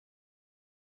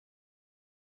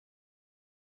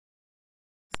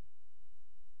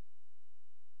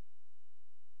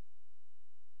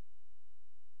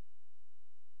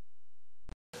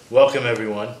Welcome,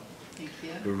 everyone. Thank you.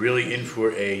 We're really in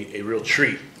for a real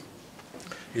treat.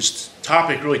 His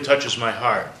topic really touches my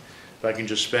heart. If I can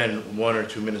just spend 1 or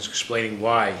 2 minutes explaining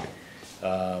why,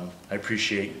 I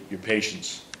appreciate your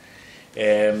patience.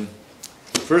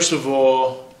 First of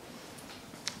all,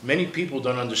 many people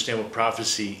don't understand what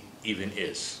prophecy even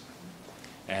is.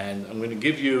 And I'm going to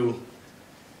give you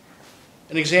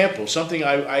an example, something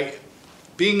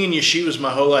being in yeshivas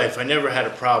my whole life, I never had a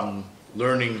problem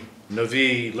learning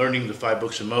Navi, learning the 5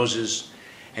 books of Moses.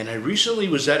 And I recently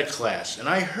was at a class, and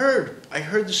I heard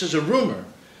this as a rumor,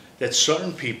 that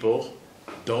certain people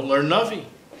don't learn Navi.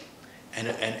 And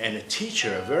a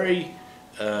teacher, a very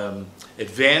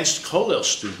advanced Kollel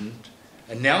student,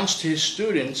 announced to his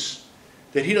students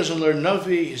that he doesn't learn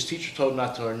Navi. His teacher told him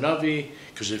not to learn Navi,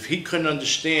 because if he couldn't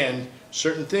understand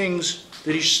certain things,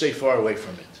 that he should stay far away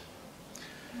from it.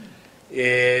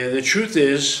 The truth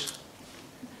is,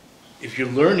 if you're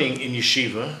learning in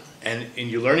yeshiva, and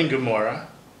you're learning Gemara,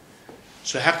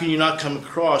 so how can you not come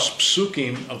across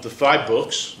psukim of the 5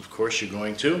 books? Of course you're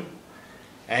going to.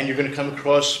 And you're going to come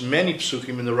across many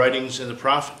psukim in the writings and the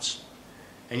prophets.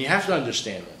 And you have to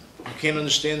understand them. You can't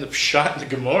understand the pshat in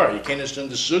the Gemara. You can't understand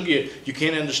the sugya. You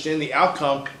can't understand the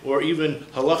outcome, or even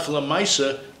halacha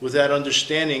l'maisa, without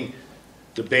understanding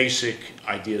the basic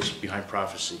ideas behind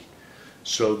prophecy.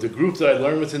 So the group that I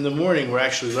learned with in the morning, we're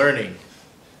actually learning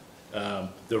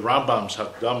the Rambam's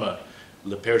Hakdama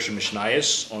Leperusha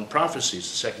Mishnayos on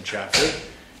prophecies, the 2nd chapter,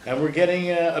 and we're getting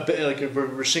a bit like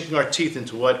we're sinking our teeth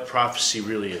into what prophecy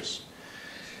really is.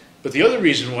 But the other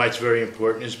reason why it's very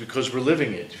important is because we're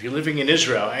living it. If you're living in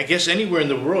Israel, I guess anywhere in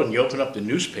the world, and you open up the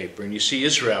newspaper and you see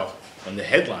Israel on the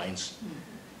headlines,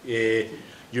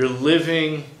 you're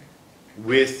living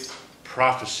with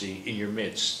prophecy in your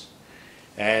midst.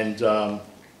 And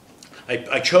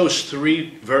I chose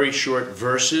 3 very short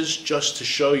verses just to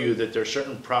show you that there are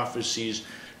certain prophecies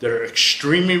that are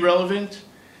extremely relevant.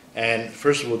 And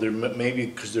first of all, they're maybe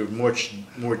because they're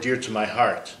more dear to my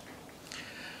heart.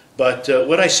 But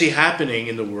what I see happening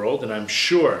in the world, and I'm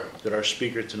sure that our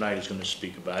speaker tonight is going to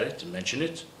speak about it, to mention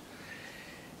it,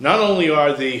 not only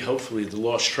are hopefully the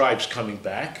lost tribes coming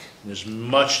back, and there's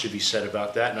much to be said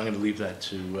about that, and I'm going to leave that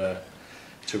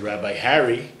to Rabbi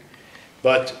Harry,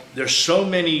 but there's so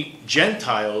many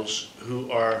Gentiles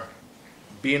who are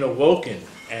being awoken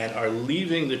and are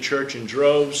leaving the church in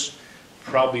droves.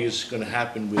 Probably is going to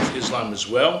happen with Islam as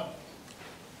well.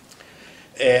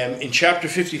 In chapter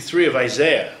 53 of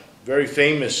Isaiah, very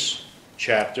famous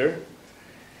chapter,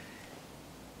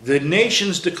 the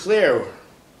nations declare,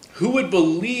 "Who would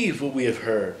believe what we have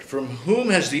heard? From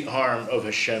whom has the arm of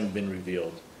Hashem been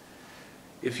revealed?"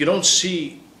 If you don't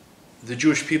see the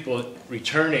Jewish people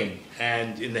returning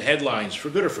and in the headlines, for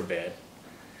good or for bad,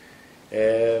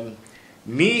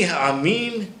 Mi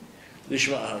ha'amin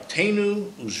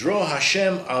lishma'atenu uzro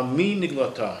Hashem amin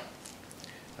niglata.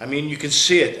 I mean, you can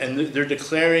see it, and they're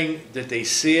declaring that they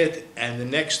see it, and the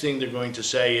next thing they're going to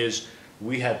say is,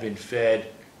 we have been fed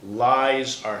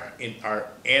lies, our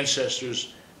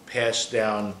ancestors passed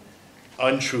down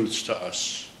untruths to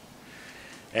us.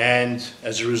 And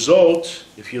as a result,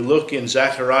 if you look in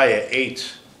Zechariah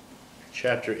 8,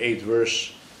 chapter 8,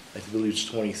 verse, I believe it's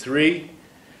 23,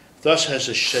 "Thus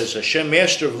says Hashem,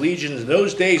 Master of legions, in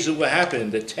those days it will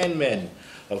happen that 10 men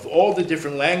of all the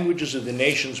different languages of the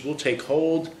nations will take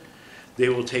hold. They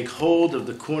will take hold of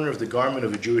the corner of the garment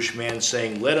of a Jewish man,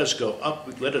 saying, let us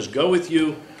go with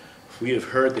you. We have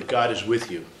heard that God is with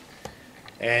you."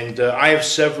 And I have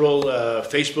several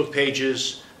Facebook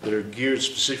pages that are geared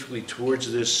specifically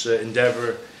towards this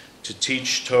endeavor to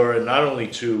teach Torah, not only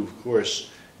to, of course,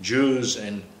 Jews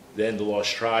and then the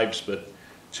lost tribes, but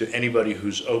to anybody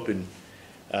who's open.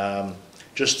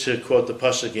 Just to quote the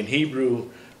pasuk in Hebrew,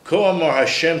 "Ko amar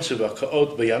Hashem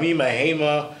tzva'ot b'yamim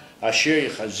ha'hema asher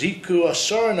yechaziku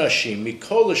 10 anashim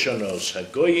mikol lashonos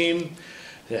hagoyim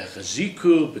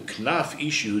yechaziku b'knaf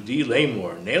ish Yehudi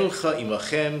lemor neilcha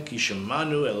imachem ki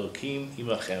shemanu Elokim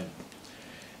imachem."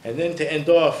 And then to end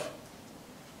off,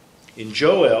 in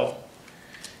Joel,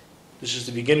 this is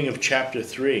the beginning of chapter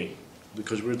 3,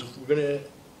 because the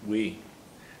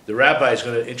Rabbi is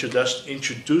going to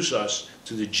introduce us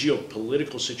to the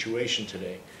geopolitical situation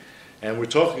today. And we're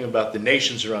talking about the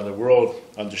nations around the world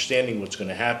understanding what's going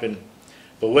to happen.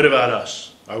 But what about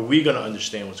us? Are we going to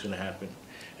understand what's going to happen?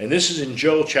 And this is in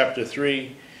Joel chapter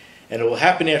 3. "And it will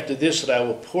happen after this that I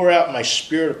will pour out my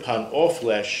spirit upon all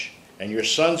flesh, and your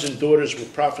sons and daughters will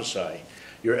prophesy.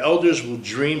 Your elders will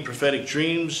dream prophetic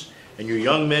dreams, and your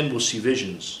young men will see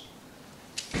visions.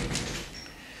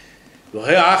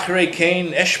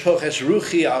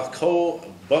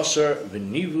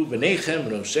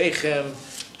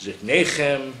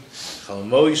 Ziknechem,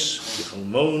 Chalmois,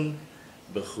 Bichalmon,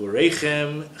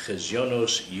 Bechurechem,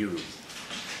 Chezionos, Yiru.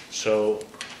 So,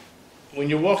 when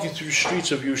you're walking through the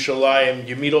streets of Yerushalayim,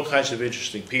 you meet all kinds of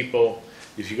interesting people.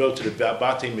 If you go to the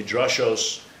Batei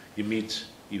Midrashos, you meet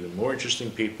even more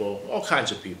interesting people, all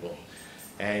kinds of people.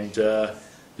 And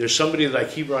there's somebody that I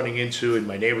keep running into in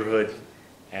my neighborhood,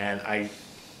 and I've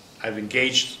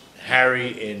engaged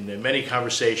Harry in many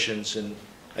conversations, and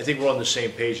I think we're on the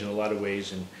same page in a lot of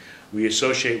ways, and we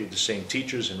associate with the same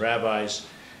teachers and rabbis,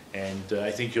 and I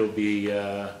think you'll be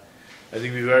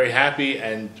very happy,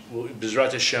 and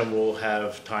B'ezrat Hashem will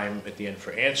have time at the end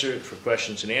for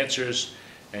questions and answers.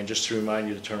 And just to remind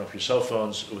you to turn off your cell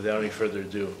phones. Without any further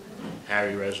ado,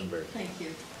 Harry Rozenberg. Thank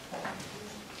you.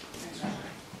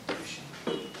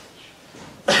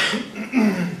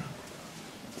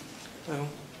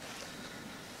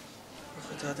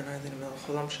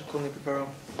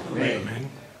 Amen.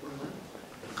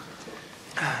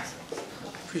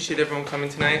 Appreciate everyone coming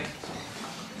tonight.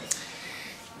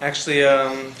 Actually,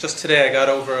 just today I got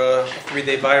over a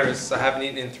 3-day virus. I haven't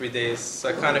eaten in 3 days, so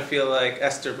I kind of feel like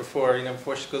Esther before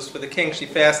she goes for the king, she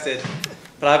fasted.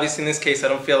 But obviously in this case, I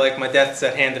don't feel like my death's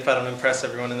at hand if I don't impress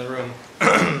everyone in the room.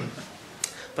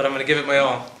 But I'm going to give it my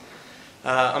all.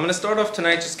 I'm going to start off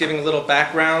tonight just giving a little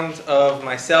background of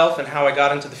myself and how I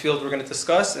got into the field we're going to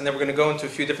discuss, and then we're going to go into a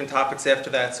few different topics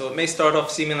after that. So it may start off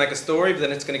seeming like a story, but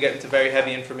then it's going to get into very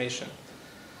heavy information.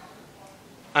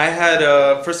 I had,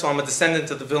 first of all, I'm a descendant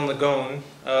of the Vilna Gaon,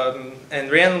 and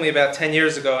randomly about 10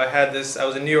 years ago I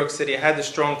was in New York City, I had this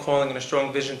strong calling and a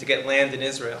strong vision to get land in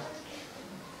Israel.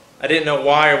 I didn't know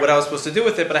why or what I was supposed to do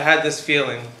with it, but I had this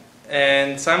feeling.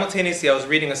 And simultaneously I was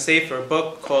reading a sefer, a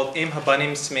book called Im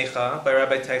Habanim Smecha by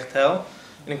Rabbi Teichtel,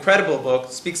 an incredible book,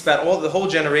 it speaks about the whole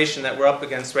generation that we're up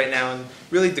against right now and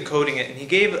really decoding it. And he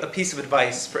gave a piece of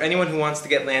advice for anyone who wants to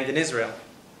get land in Israel.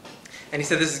 And he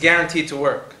said this is guaranteed to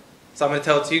work. So I'm going to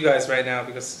tell it to you guys right now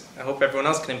because I hope everyone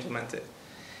else can implement it.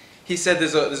 He said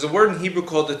there's a word in Hebrew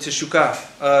called the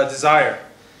teshukah, desire.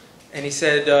 And he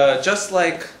said just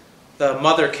like the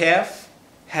mother calf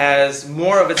has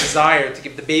more of a desire to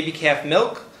give the baby calf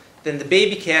milk than the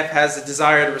baby calf has a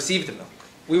desire to receive the milk.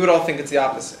 We would all think it's the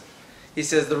opposite. He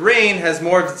says the rain has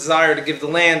more of a desire to give the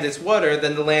land its water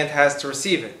than the land has to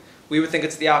receive it. We would think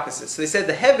it's the opposite. So they said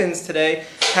the heavens today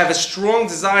have a strong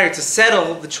desire to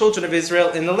settle the children of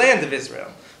Israel in the land of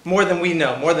Israel, more than we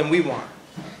know, more than we want.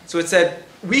 So it said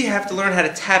we have to learn how to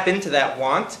tap into that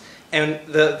want, and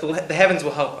the heavens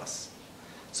will help us.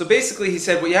 So basically he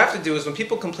said what you have to do is when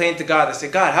people complain to God, they say,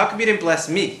 God, how come you didn't bless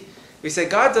me? We say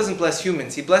God doesn't bless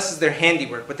humans. He blesses their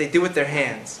handiwork, what they do with their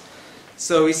hands.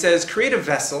 So he says create a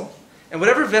vessel. And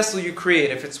whatever vessel you create,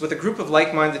 if it's with a group of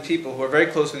like-minded people who are very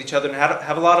close with each other and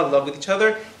have a lot of love with each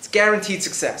other, it's guaranteed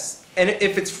success. And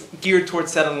if it's geared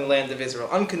towards settling the land of Israel,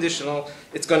 unconditional,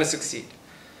 it's going to succeed.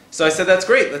 So I said, that's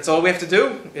great. That's all we have to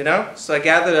do, So I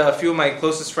gathered a few of my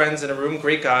closest friends in a room,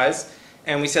 great guys,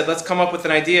 and we said, let's come up with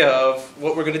an idea of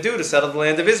what we're going to do to settle the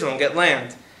land of Israel and get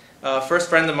land. First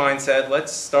friend of mine said,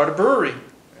 let's start a brewery.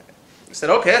 We said,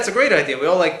 okay, that's a great idea. We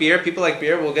all like beer. People like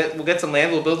beer. We'll get some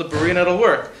land. We'll build a brewery and it'll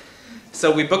work. So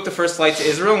we booked the first flight to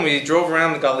Israel, and we drove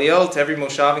around the Galil to every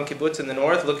moshav and kibbutz in the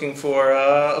north looking for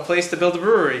a place to build a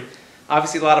brewery.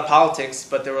 Obviously a lot of politics,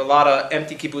 but there were a lot of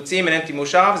empty kibbutzim and empty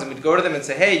moshavs, and we'd go to them and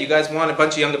say, hey, you guys want a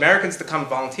bunch of young Americans to come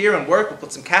volunteer and work? We'll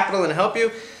put some capital and help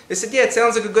you. They said, yeah, it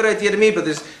sounds like a good idea to me, but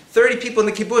there's 30 people in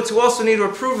the kibbutz who also need to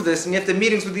approve this, and you have to have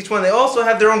meetings with each one. They also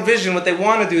have their own vision, what they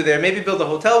want to do there. Maybe build a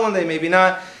hotel one day, maybe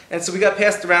not. And so we got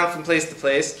passed around from place to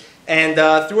place. And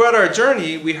throughout our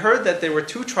journey, we heard that there were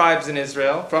 2 tribes in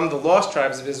Israel, from the lost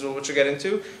tribes of Israel, which we'll get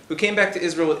into, who came back to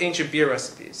Israel with ancient beer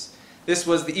recipes. This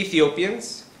was the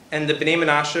Ethiopians and the Bnei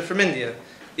Menashe from India.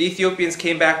 The Ethiopians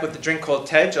came back with a drink called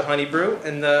tej, a honey brew,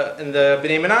 and the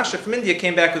Bnei Menashe from India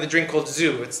came back with a drink called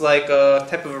zu. It's like a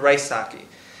type of a rice sake.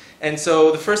 And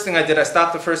so the first thing I did, I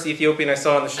stopped the first Ethiopian I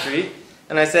saw on the street,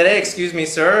 and I said, hey, excuse me,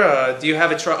 sir, do you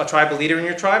have a tribal leader in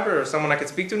your tribe or someone I could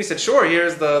speak to? And he said, sure,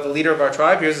 here's the leader of our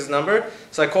tribe, here's his number.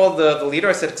 So I called the leader,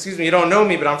 I said, excuse me, you don't know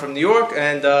me, but I'm from New York,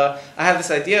 and I have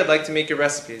this idea, I'd like to make your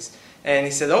recipes. And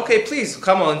he said, okay, please,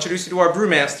 come, I'll introduce you to our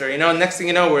brewmaster. Next thing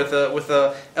you know, we're with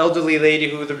an elderly lady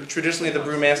who are traditionally the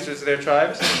brewmasters of their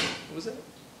tribes. What was it?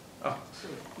 Oh,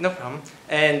 no problem.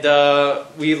 And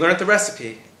we learned the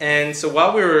recipe. And so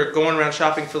while we were going around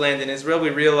shopping for land in Israel, we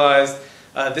realized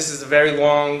this is a very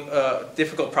long,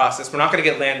 difficult process. We're not going to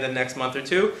get land in the next month or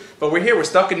two, but we're here. We're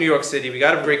stuck in New York City. We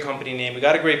got a great company name. We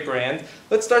got a great brand.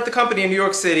 Let's start the company in New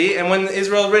York City, and when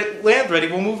Israel land ready,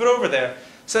 we'll move it over there.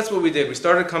 So that's what we did. We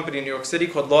started a company in New York City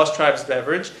called Lost Tribes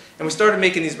Beverage, and we started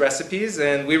making these recipes,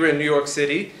 and we were in New York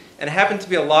City, and it happened to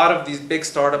be a lot of these big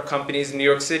startup companies in New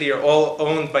York City are all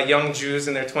owned by young Jews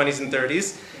in their 20s and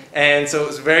 30s, and so it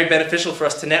was very beneficial for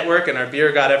us to network, and our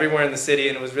beer got everywhere in the city,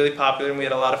 and it was really popular, and we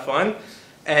had a lot of fun.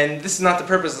 And this is not the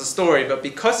purpose of the story, but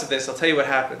because of this, I'll tell you what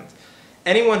happened.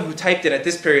 Anyone who typed in at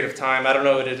this period of time, I don't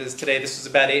know what it is today, this was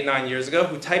about 8-9 years ago,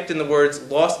 who typed in the words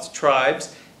Lost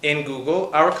Tribes in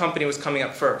Google, our company was coming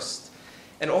up first.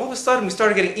 And all of a sudden, we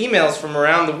started getting emails from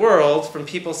around the world from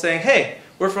people saying, hey,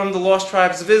 we're from the Lost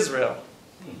Tribes of Israel.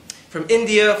 From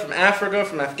India, from Africa,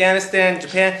 from Afghanistan,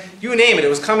 Japan, you name it. It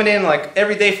was coming in like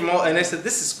every day from all, and I said,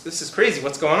 this is crazy,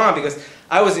 what's going on? Because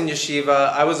I was in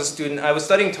yeshiva, I was a student, I was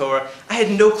studying Torah, I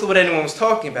had no clue what anyone was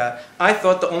talking about. I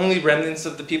thought the only remnants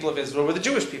of the people of Israel were the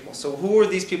Jewish people. So who were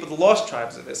these people, the Lost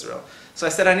Tribes of Israel? So I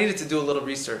said I needed to do a little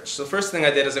research. So the first thing I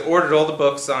did is I ordered all the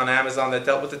books on Amazon that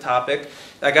dealt with the topic.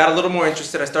 I got a little more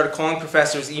interested, I started calling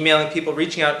professors, emailing people,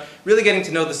 reaching out, really getting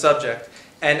to know the subject.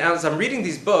 And as I'm reading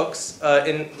these books,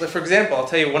 for example, I'll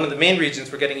tell you one of the main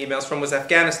regions we're getting emails from was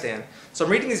Afghanistan. So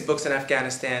I'm reading these books in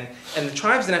Afghanistan, and the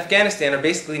tribes in Afghanistan are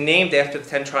basically named after the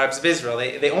 10 tribes of Israel.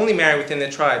 They only marry within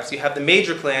their tribes. So you have the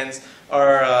major clans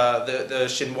are the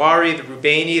Shinwari, the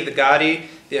Rubaini, the Gadi,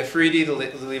 the Afridi, the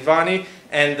Livani,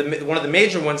 and one of the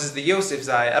major ones is the Yosef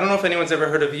Zai. I don't know if anyone's ever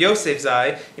heard of Yosef Zai.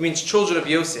 It means children of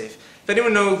Yosef. If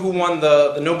anyone knows who won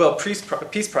the Nobel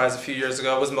Peace Prize a few years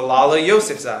ago, it was Malala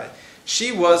Yousafzai.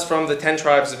 She was from the 10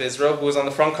 tribes of Israel, who was on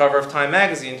the front cover of Time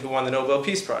magazine, who won the Nobel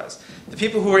Peace Prize. The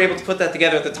people who were able to put that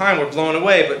together at the time were blown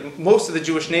away, but most of the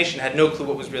Jewish nation had no clue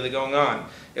what was really going on.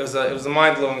 It was a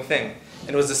mind-blowing thing,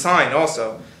 and it was a sign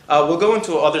also. We'll go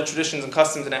into other traditions and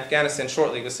customs in Afghanistan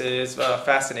shortly, because it is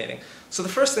fascinating. So the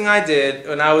first thing I did,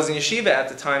 when I was in yeshiva at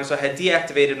the time, so I had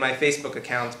deactivated my Facebook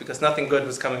account because nothing good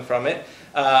was coming from it.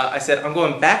 I said, I'm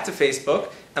going back to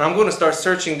Facebook, and I'm going to start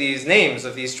searching these names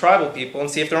of these tribal people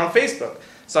and see if they're on Facebook.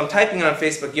 So I'm typing on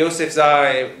Facebook, Yosef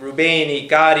Zai, Rubaini,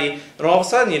 Gadi, and all of a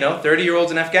sudden,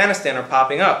 30-year-olds in Afghanistan are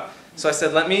popping up. So I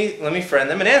said, let me friend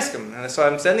them and ask them. And so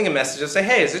I'm sending a message and say,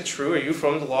 hey, is it true? Are you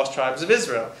from the Lost Tribes of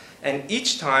Israel? And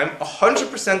each time,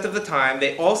 100% of the time,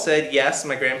 they all said, yes,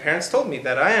 my grandparents told me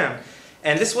that I am.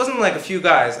 And this wasn't like a few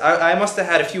guys. I must have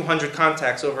had a few hundred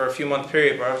contacts over a few-month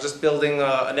period where I was just building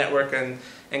a network and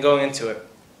going into it.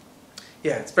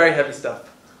 Yeah, it's very heavy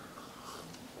stuff.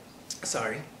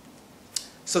 Sorry.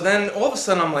 So then all of a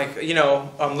sudden I'm like,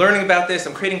 I'm learning about this,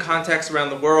 I'm creating contacts around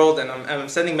the world, and I'm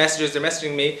sending messages, they're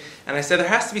messaging me, and I said there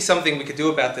has to be something we could do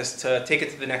about this to take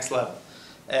it to the next level.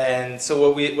 And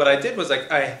so what I did was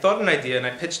I thought an idea and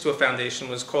I pitched to a foundation,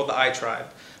 was called the iTribe,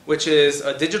 which is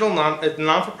a digital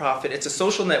non-for-profit. It's a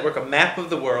social network, a map of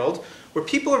the world, where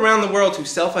people around the world who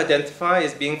self-identify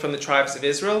as being from the tribes of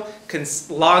Israel can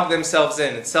log themselves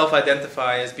in and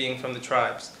self-identify as being from the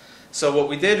tribes. So what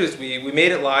we did is we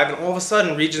made it live, and all of a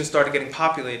sudden regions started getting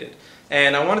populated.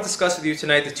 And I want to discuss with you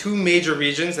tonight the two major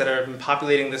regions that have been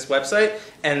populating this website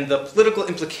and the political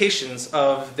implications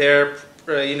of their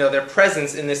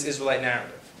presence in this Israelite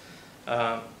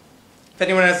narrative. If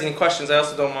anyone has any questions, I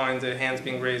also don't mind the hands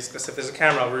being raised, because if there's a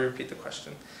camera, I'll repeat the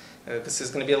question. This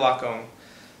is going to be a lot going.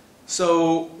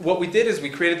 So what we did is we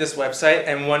created this website,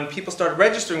 and when people started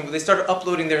registering, they started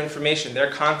uploading their information, their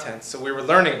content, so we were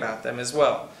learning about them as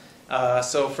well.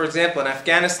 So for example, in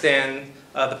Afghanistan,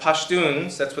 the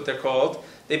Pashtuns, that's what they're called,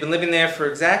 they've been living there for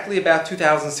exactly about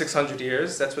 2,600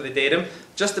 years, that's where they date them.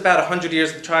 Just about 100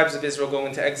 years the tribes of Israel go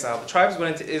into exile. The tribes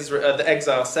went into the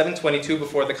exile 722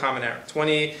 before the Common Era.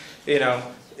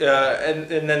 And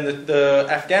then the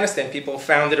Afghanistan people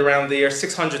founded around the year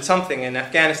 600 something in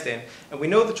Afghanistan. And we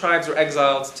know the tribes were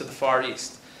exiled to the Far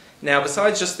East. Now,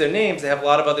 besides just their names, they have a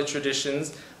lot of other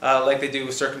traditions, like they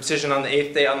do circumcision on the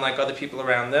 8th day, unlike other people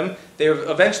around them. They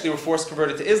eventually were forced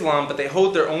converted to Islam, but they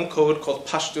hold their own code called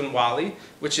Pashtunwali,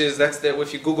 which is,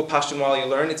 if you Google Pashtunwali, you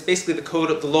learn. It's basically the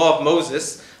code of the law of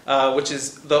Moses, which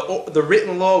is the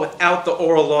written law without the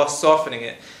oral law softening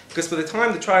it. Because by the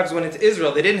time the tribes went into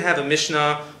Israel, they didn't have a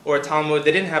Mishnah or a Talmud,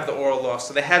 they didn't have the oral law.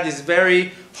 So they had these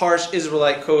very harsh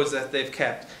Israelite codes that they've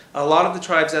kept. A lot of the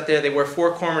tribes out there, they wear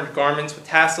four-cornered garments with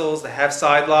tassels, they have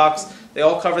side locks, they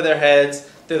all cover their heads.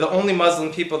 They're the only Muslim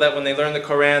people that when they learn the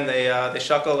Quran, they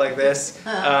shuckle like this.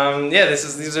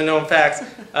 These are known facts.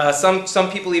 Some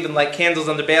people even light candles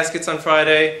under baskets on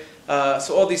Friday.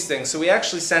 So all these things. So we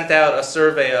actually sent out a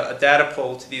survey, a data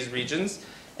poll to these regions,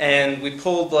 and we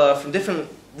pulled from different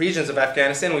regions of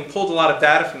Afghanistan. We pulled a lot of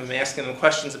data from them, asking them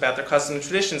questions about their customs and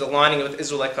traditions, aligning it with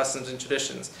Israelite customs and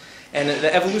traditions. And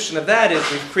the evolution of that is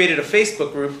we've created a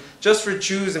Facebook group just for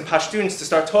Jews and Pashtuns to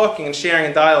start talking and sharing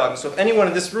and dialoguing. So if anyone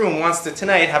in this room wants to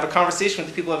tonight have a conversation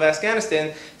with the people of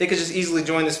Afghanistan, they could just easily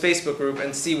join this Facebook group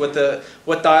and see what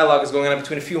dialogue is going on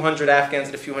between a few hundred Afghans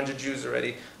and a few hundred Jews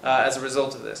already as a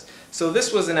result of this. So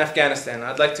this was in Afghanistan.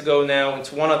 I'd like to go now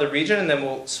into one other region, and then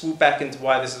we'll swoop back into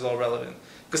why this is all relevant.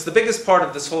 Because the biggest part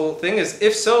of this whole thing is,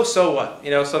 if so, so what?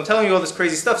 So I'm telling you all this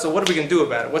crazy stuff, so what are we going to do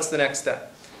about it? What's the next step?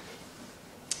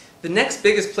 The next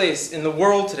biggest place in the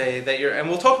world today and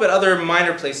we'll talk about other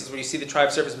minor places where you see the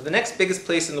tribe surface, but the next biggest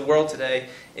place in the world today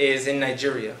is in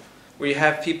Nigeria, where you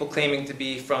have people claiming to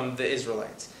be from the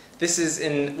Israelites. This is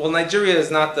Nigeria is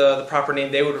not the proper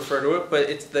name they would refer to it, but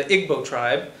it's the Igbo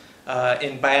tribe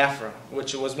in Biafra,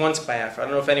 which was once Biafra. I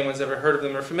don't know if anyone's ever heard of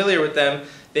them or familiar with them.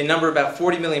 They number about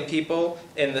 40 million people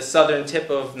in the southern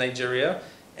tip of Nigeria,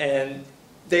 and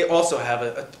they also have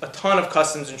a ton of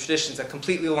customs and traditions that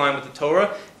completely align with the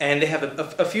Torah, and they have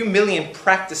a few million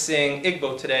practicing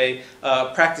Igbo today,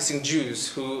 practicing Jews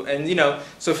so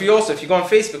if you go on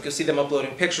Facebook, you'll see them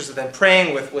uploading pictures of them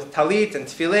praying with talit and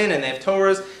tefillin, and they have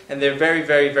Torahs, and they're very,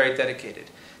 very, very dedicated.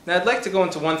 Now I'd like to go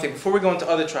into one thing, before we go into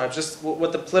other tribes, just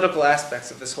what the political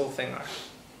aspects of this whole thing are.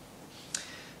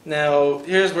 Now,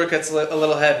 here's where it gets a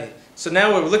little heavy. So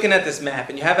now we're looking at this map,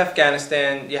 and you have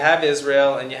Afghanistan, you have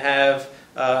Israel, and you have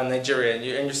Nigeria, and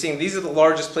you're seeing these are the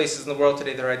largest places in the world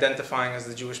today that are identifying as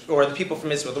the Jewish, or the people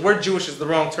from Israel. The word Jewish is the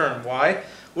wrong term. Why?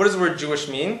 What does the word Jewish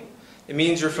mean? It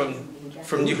means you're from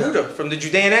Yehuda, from the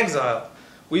Judean exile.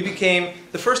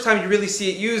 The first time you really see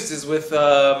it used is with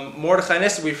Mordechai and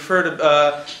Esther. We refer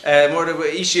to Mordechai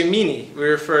Ish Yemini. We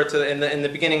refer to in the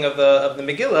beginning of the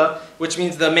Megillah, which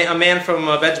means a man from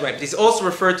Benjamin. But he's also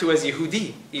referred to as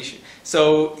Yehudi Ish.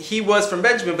 So he was from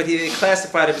Benjamin, but they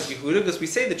classified him as Yehuda because we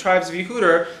say the tribes of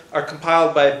Yehuda are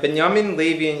compiled by Benjamin,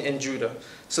 Levi, and Judah.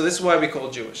 So this is why we call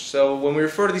Jewish. So when we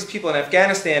refer to these people in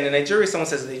Afghanistan and Nigeria, someone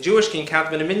says, are they Jewish? Can you count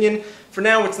them in a minion? For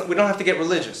now, we don't have to get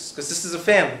religious because this is a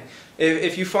family.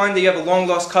 If you find that you have a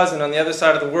long-lost cousin on the other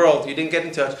side of the world, you didn't get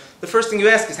in touch, the first thing you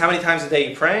ask is, how many times a day are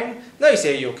you praying? No, you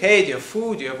say, are you okay? Do you have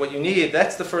food? Do you have what you need?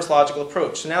 That's the first logical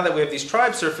approach. So now that we have these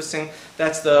tribes surfacing,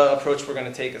 that's the approach we're going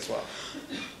to take as well.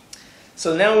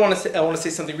 So now I want to say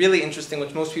something really interesting,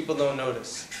 which most people don't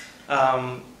notice.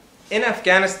 In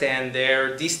Afghanistan,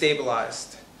 they're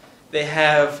destabilized. They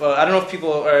have, I don't know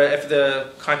if the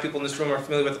kind of people in this room are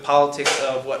familiar with the politics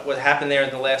of what happened there in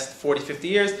the last 40, 50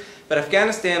 years, but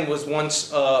Afghanistan was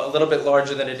once a little bit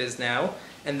larger than it is now,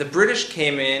 and the British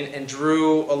came in and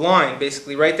drew a line,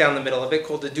 basically right down the middle of it,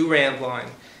 called the Durand Line.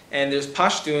 And there's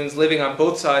Pashtuns living on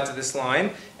both sides of this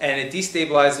line, and it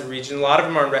destabilized the region. A lot of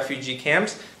them are in refugee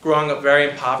camps, growing up very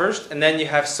impoverished, and then you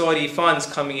have Saudi funds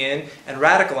coming in and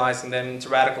radicalizing them into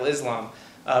radical Islam.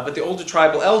 But the older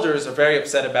tribal elders are very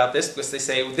upset about this because they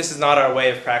say, well, this is not our way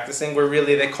of practicing.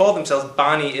 They call themselves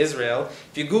Bani Israel.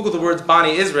 If you Google the words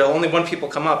Bani Israel, only one people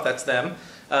come up, that's them.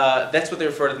 That's what they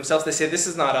refer to themselves. They say, this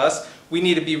is not us. We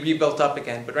need to be rebuilt up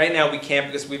again. But right now we can't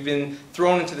because we've been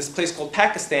thrown into this place called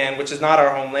Pakistan, which is not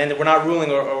our homeland, and we're not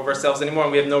ruling over ourselves anymore,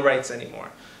 and we have no rights anymore.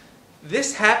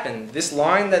 This happened. This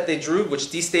line that they drew, which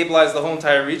destabilized the whole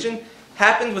entire region,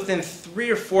 happened within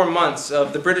 3 or 4 months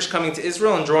of the British coming to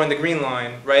Israel and drawing the green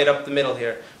line right up the middle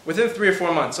here. Within 3 or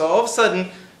 4 months. So all of a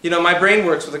sudden, my brain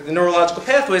works with the neurological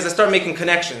pathways. I start making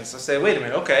connections. I say, wait a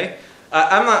minute, okay.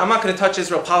 I'm not going to touch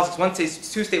Israel politics. One state,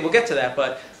 two state, we'll get to that.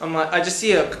 But I just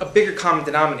see a bigger common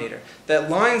denominator. That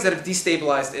lines that have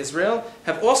destabilized Israel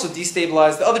have also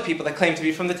destabilized the other people that claim to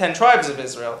be from the 10 tribes of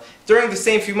Israel during the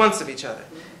same few months of each other.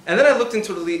 And then I looked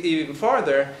into it even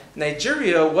farther.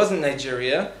 Nigeria wasn't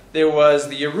Nigeria. There was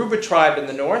the Yoruba tribe in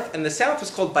the north, and the south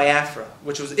was called Biafra,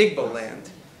 which was Igbo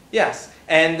land. Yes,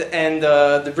 and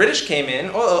the British came in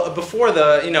before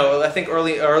I think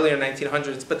earlier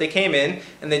 1900s. But they came in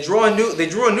and they drew a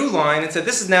new line and said,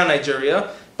 this is now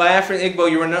Nigeria. Biafra and Igbo,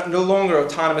 you are no longer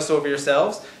autonomous over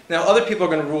yourselves. Now other people are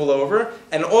going to rule over,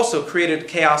 and also created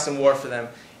chaos and war for them.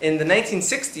 In the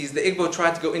 1960s, the Igbo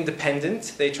tried to go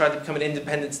independent. They tried to become an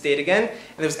independent state again.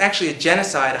 And there was actually a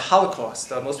genocide, a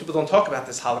Holocaust. Most people don't talk about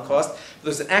this Holocaust. But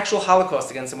there was an actual Holocaust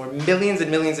against them where millions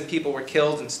and millions of people were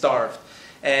killed and starved.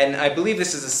 And I believe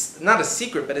this is not a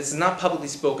secret, but it's not publicly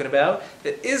spoken about,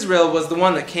 that Israel was the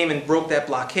one that came and broke that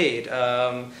blockade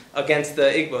against the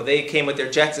Igbo. They came with their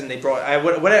jets and they brought, I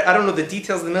don't know the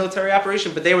details of the military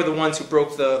operation, but they were the ones who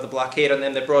broke the blockade on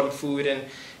them. They brought them food and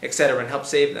etc. and helped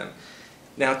save them.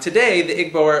 Now today, the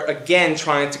Igbo are again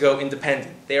trying to go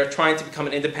independent. They are trying to become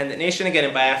an independent nation again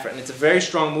in Biafra, and it's a very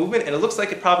strong movement, and it looks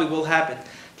like it probably will happen.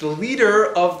 the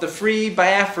leader of the Free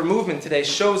Biafra movement today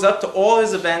shows up to all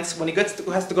his events. When he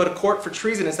has to go to court for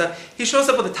treason and stuff, he shows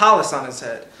up with a tallis on his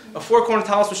head, a four-corner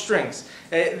tallis with strings.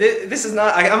 This is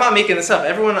not, I'm not making this up.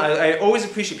 Everyone, I always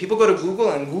appreciate, people go to Google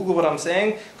and Google what I'm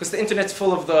saying, because the internet's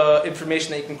full of the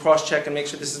information that you can cross-check and make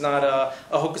sure this is not a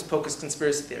hocus-pocus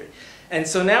conspiracy theory. And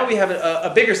so now we have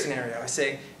a bigger scenario. I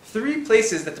say 3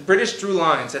 places that the British drew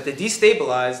lines, that they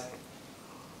destabilized,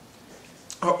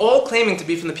 are all claiming to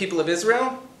be from the people of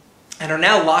Israel, and are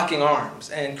now locking arms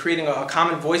and creating a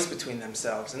common voice between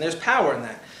themselves. And there's power in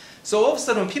that. So all of a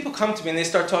sudden, when people come to me and they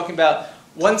start talking about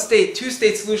one state,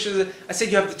 2-state solutions, I said,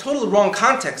 you have the totally wrong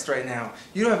context right now.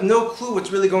 You have no clue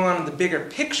what's really going on in the bigger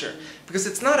picture. Because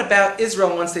it's not about Israel,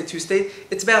 1-state, 2-state.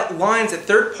 It's about lines that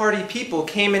third-party people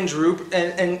came and drew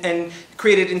and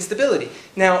created instability.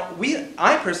 Now,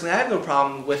 I personally, I have no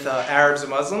problem with Arabs or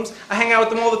Muslims. I hang out with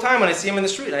them all the time when I see them in the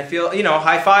street. And I feel,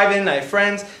 high-fiving, I have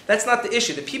friends. That's not the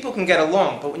issue. The people can get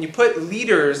along. But when you put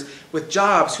leaders with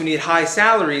jobs who need high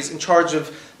salaries in charge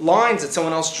of lines that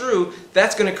someone else drew,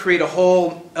 that's going to create a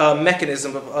whole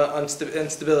mechanism of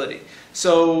instability.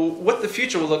 So what the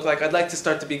future will look like, I'd like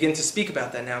to begin to speak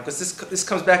about that now, because this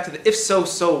comes back to the if so,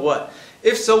 so what?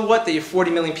 If so what that you have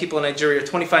 40 million people in Nigeria, or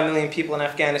 25 million people in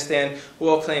Afghanistan who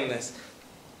all claim this.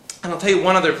 And I'll tell you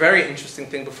one other very interesting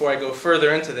thing before I go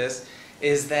further into this,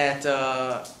 is that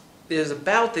there's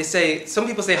about, some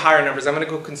people say higher numbers, I'm going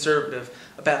to go conservative,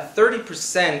 about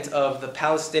 30% of the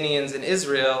Palestinians in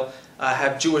Israel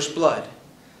have Jewish blood.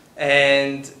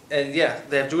 And yeah,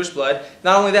 they have Jewish blood.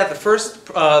 Not only that, the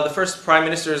first prime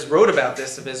ministers wrote about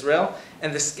this of Israel.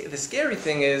 And the scary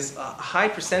thing is a high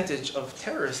percentage of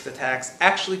terrorist attacks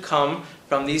actually come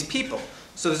from these people.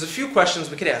 So there's a few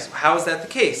questions we could ask. How is that the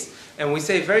case? And we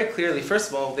say very clearly, first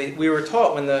of all, we were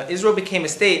taught when Israel became a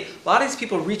state, a lot of these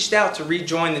people reached out to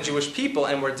rejoin the Jewish people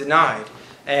and were denied.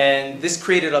 And this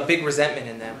created a big resentment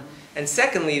in them. And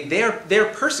secondly,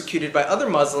 they're persecuted by other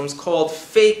Muslims called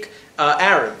fake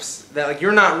Arabs. That like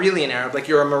you're not really an Arab, like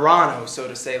you're a Marrano, so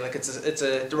to say. Like it's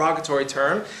a derogatory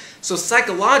term. So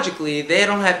psychologically, they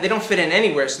don't fit in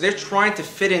anywhere. So they're trying to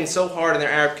fit in so hard in their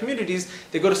Arab communities.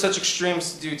 They go to such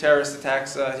extremes to do terrorist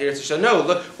attacks here to show, no,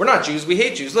 look, we're not Jews. We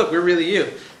hate Jews. Look, we're really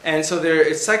you. And so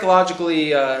it's psychologically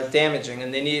damaging,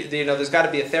 and they need, there's got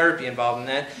to be a therapy involved in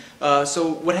that. So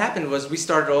what happened was we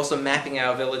started also mapping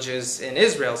out villages in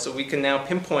Israel, so we can now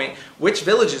pinpoint which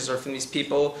villages are from these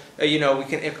people. Do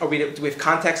we have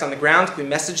contacts on the ground? Can we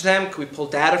message them? Can we pull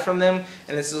data from them?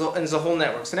 And there's a whole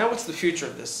network. So now what's the future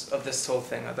of this whole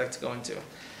thing I'd like to go into?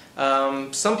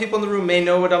 Some people in the room may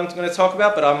know what I'm going to talk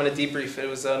about, but I'm going to debrief. It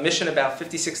was a mission about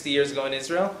 50, 60 years ago in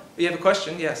Israel. You have a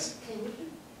question? Yes?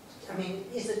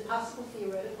 Is it possible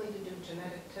theoretically to do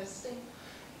genetic testing?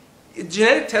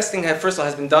 Genetic testing, first of all,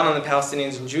 has been done on the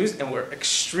Palestinians and Jews, and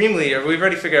we've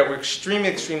already figured out we're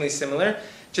extremely similar.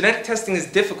 Genetic testing is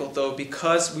difficult, though,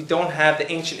 because we don't have the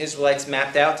ancient Israelites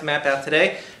mapped out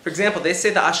today. For example, they say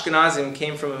the Ashkenazim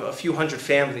came from a few hundred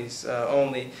families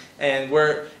only, and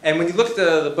when you look at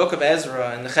the book of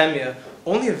Ezra and Nehemiah,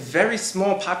 only a very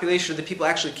small population of the people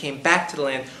actually came back to the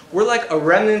land. We're like a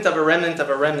remnant of a remnant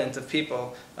of a remnant of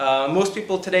people. Most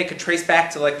people today could trace back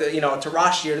to to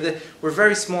Rashi. We're a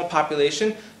very small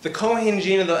population. The Kohen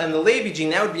gene and the Levi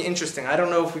gene, that would be interesting. I don't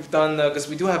know if we've done, because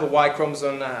we do have a Y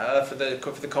chromosome for the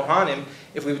Kohanim.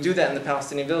 If we would do that in the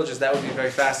Palestinian villages, that would be very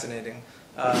fascinating.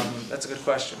 That's a good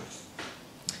question.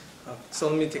 So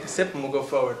let me take a sip and we'll go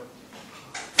forward.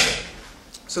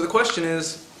 So the question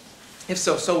is, if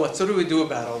so, so what? So what do we do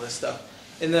about all this stuff?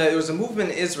 There was a movement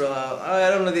in Israel, I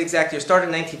don't know the exact year, it started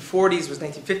in the 1940s, was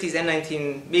 1950s, and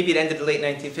maybe it ended in the late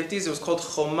 1950s. It was called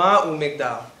Choma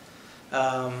u'Migdal.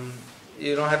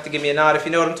 You don't have to give me a nod if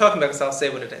you know what I'm talking about, because I'll say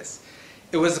what it is.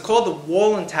 It was called the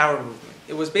Wall and Tower movement.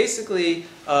 It was basically,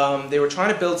 they were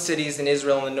trying to build cities in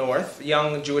Israel in the north,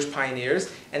 young Jewish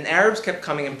pioneers, and Arabs kept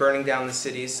coming and burning down the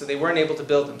cities, so they weren't able to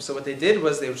build them. So what they did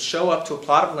was they would show up to a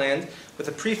plot of land with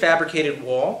a prefabricated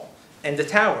wall and a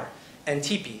tower and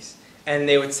teepees. And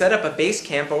they would set up a base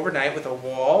camp overnight with a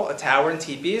wall, a tower, and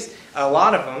teepees, a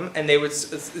lot of them, and they would,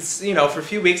 for a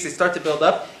few weeks they start to build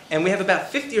up, and we have about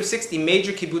 50 or 60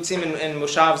 major kibbutzim and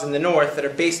moshavs in the north that are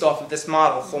based off of this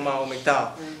model, Choma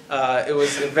u'Migdal. It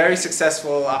was a very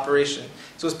successful operation.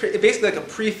 So it was basically like a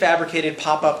prefabricated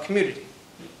pop-up community.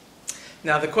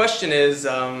 Now the question is,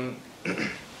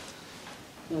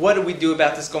 what do we do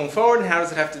about this going forward, and how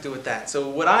does it have to do with that? So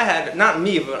what I had, not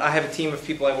me, but I have a team of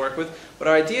people I work with, but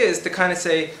our idea is to kind of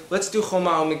say, let's do Choma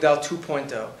Migdal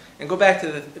 2.0, and go back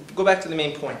to the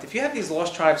main point. If you have these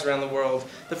lost tribes around the world,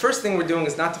 the first thing we're doing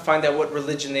is not to find out what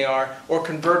religion they are, or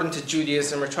convert them to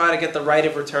Judaism, or try to get the right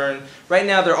of return. Right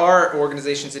now there are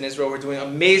organizations in Israel who are doing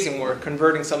amazing work,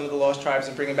 converting some of the lost tribes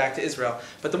and bringing back to Israel.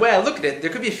 But the way I look at it,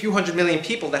 there could be a few 100 million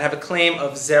people that have a claim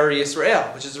of Zeri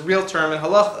Yisrael, which is a real term in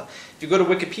halacha. If you go to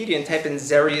Wikipedia and type in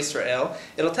Zeri Yisrael,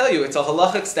 it'll tell you it's a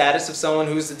halachic status of someone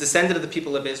who's a descendant of the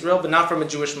people of Israel, but not from a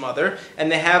Jewish mother,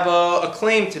 and they have a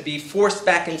claim to be forced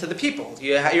back into the people.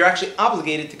 You're actually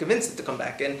obligated to convince them to come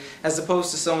back in, as opposed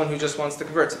to someone who just wants to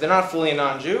convert. So they're not fully a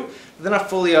non-Jew, but they're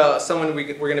not fully someone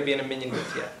we're going to be in a minyan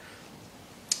with yet.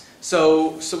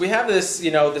 So we have this,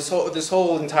 this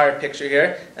whole entire picture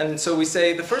here, and so we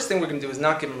say the first thing we're going to do is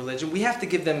not give them religion. We have to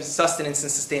give them sustenance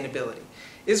and sustainability.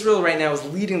 Israel right now is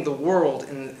leading the world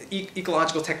in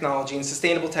ecological technology and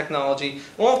sustainable technology.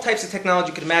 All types of technology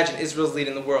you can imagine, Israel's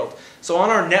leading the world. So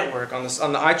on our network, on the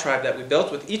iTribe that we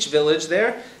built, with each village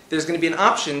there's going to be an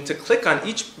option to click on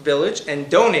each village and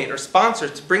donate or sponsor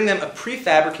to bring them a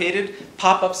prefabricated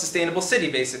pop-up sustainable city,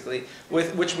 basically,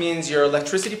 which means your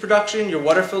electricity production, your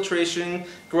water filtration,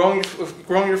 growing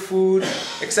your food,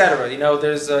 etc.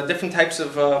 There's different types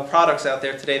of products out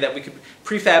there today that we could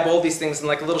prefab all these things in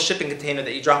like a little shipping container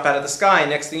that you drop out of the sky.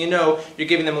 Next thing you know, you're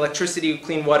giving them electricity,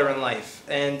 clean water, and life.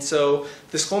 And so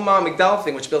this Choma Migdal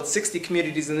thing, which built 60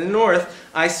 communities in the north,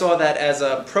 I saw that as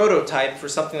a prototype for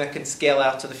something that can scale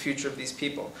out to the future of these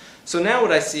people. So now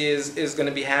what I see is going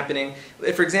to be happening.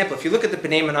 For example, if you look at the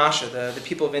Bnei Menashe, the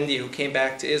people of India who came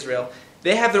back to Israel,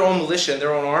 they have their own militia and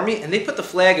their own army, and they put the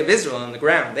flag of Israel on the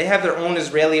ground. They have their own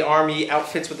Israeli army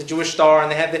outfits with the Jewish star,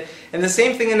 and they have and the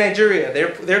same thing in Nigeria.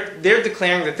 They're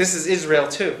declaring that this is Israel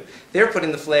too. They're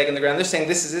putting the flag on the ground. They're saying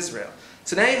this is Israel.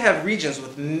 So now you have regions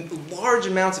with large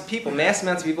amounts of people, mass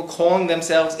amounts of people calling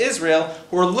themselves Israel,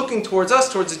 who are looking towards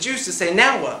us, towards the Jews, to say,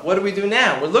 now what? What do we do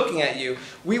now? We're looking at you.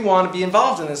 We want to be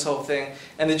involved in this whole thing.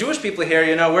 And the Jewish people here,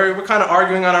 we're kind of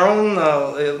arguing on our own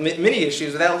mini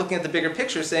issues without looking at the bigger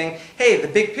picture, saying, hey, the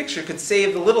big picture could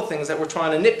save the little things that we're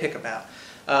trying to nitpick about.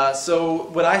 So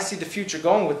what I see the future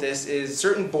going with this is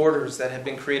certain borders that have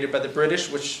been created by the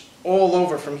British, which all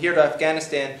over from here to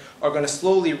Afghanistan are going to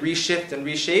slowly reshift and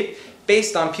reshape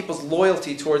based on people's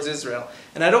loyalty towards Israel.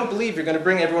 And I don't believe you're going to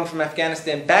bring everyone from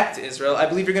Afghanistan back to Israel. I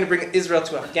believe you're going to bring Israel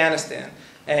to Afghanistan.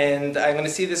 And I'm going to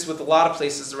see this with a lot of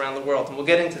places around the world, and we'll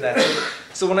get into that.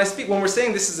 So when we're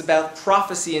saying this is about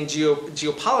prophecy and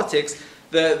geopolitics,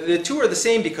 the two are the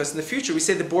same, because in the future we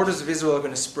say the borders of Israel are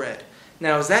going to spread.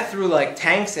 Now, is that through like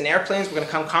tanks and airplanes, we're going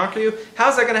to come conquer you?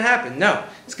 How's that going to happen? No.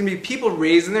 It's going to be people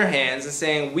raising their hands and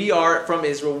saying, we are from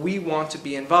Israel, we want to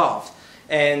be involved.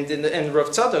 And in Rav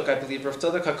Tzadok, I believe, Rav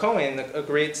Tzadok HaKohen, a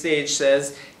great sage,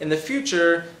 says, in the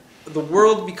future, the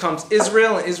world becomes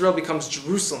Israel and Israel becomes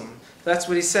Jerusalem. That's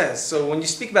what he says. So when you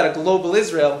speak about a global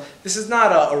Israel, this is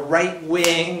not a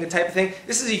right-wing type of thing.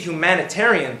 This is a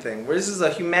humanitarian thing, where this is a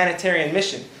humanitarian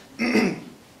mission.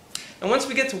 And once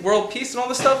we get to world peace and all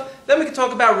this stuff, then we can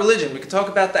talk about religion. We can talk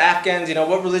about the Afghans,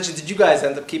 what religion did you guys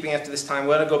end up keeping after this time? We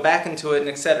want to go back into it, and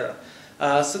etc.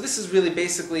 So this is really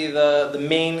basically the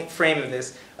main frame of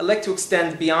this. I'd like to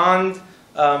extend beyond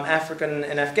Africa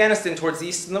and Afghanistan towards the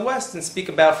east and the west and speak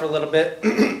about for a little bit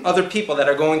other people that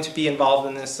are going to be involved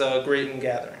in this great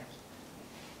gathering.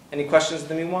 Any questions in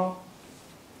the meanwhile?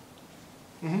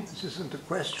 Mm-hmm. This isn't a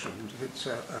question, it's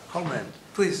a comment.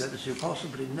 Please. That, as you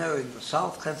possibly know, in the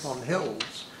South Hebron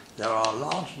Hills, there are a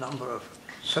large number of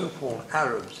so-called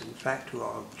Arabs, in fact, who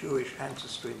are of Jewish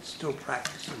ancestry and still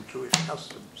practicing Jewish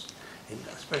customs.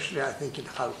 Especially, I think, in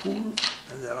Khartoum,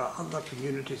 and there are other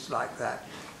communities like that.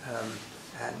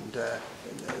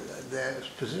 Their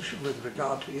position with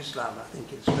regard to Islam, I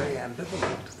think, is very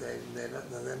ambivalent.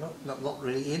 They're not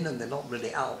really in and they're not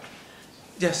really out.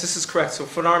 Yes, this is correct. So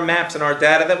from our maps and our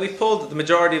data that we've pulled, the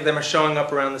majority of them are showing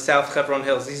up around the South Hebron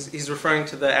Hills. He's referring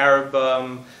to the Arab...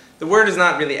 the word is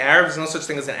not really Arab. There's no such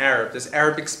thing as an Arab. There's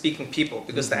Arabic-speaking people,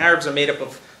 because the Arabs are made up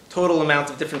of total amount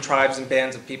of different tribes and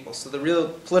bands of people. So the real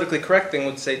politically correct thing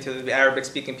would say to the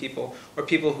Arabic-speaking people, or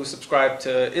people who subscribe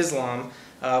to Islam,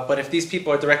 but if these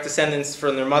people are direct descendants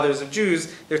from their mothers of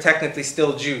Jews, they're technically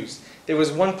still Jews. There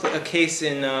was a case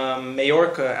in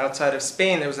Majorca, outside of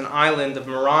Spain. There was an island of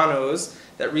Marranos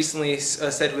that recently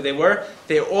said who they were.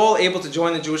 They were all able to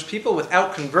join the Jewish people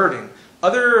without converting.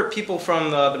 Other people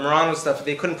from the Marrano stuff,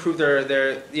 they couldn't prove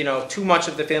their too much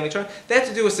of the family tree. They had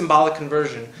to do a symbolic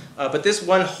conversion. But this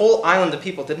one whole island of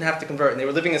people didn't have to convert, and they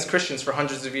were living as Christians for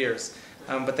hundreds of years.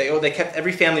 But they kept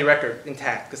every family record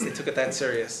intact because they took it that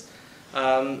serious.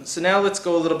 So now let's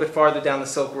go a little bit farther down the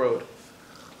Silk Road.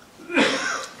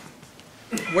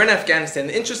 We're in Afghanistan.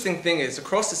 The interesting thing is,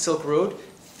 across the Silk Road,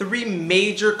 3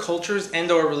 major cultures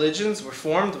and/or religions were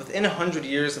formed within 100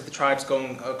 years of the tribes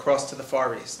going across to the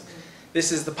Far East.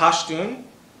 This is the Pashtun,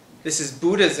 this is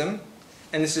Buddhism,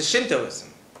 and this is Shintoism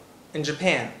in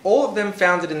Japan. All of them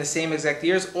founded in the same exact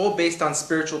years, all based on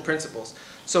spiritual principles.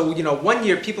 So, one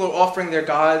year people are offering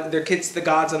their kids to the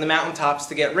gods on the mountaintops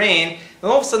to get rain,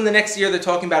 and all of a sudden the next year they're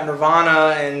talking about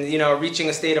nirvana and, reaching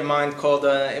a state of mind called,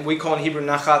 and we call in Hebrew,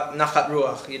 nachat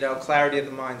ruach, clarity of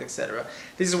the mind, etc.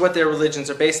 These are what their religions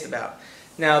are based about.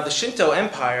 Now, the Shinto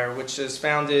Empire, which is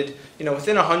founded,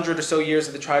 within 100 or so years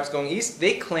of the tribes going east,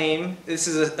 they claim, this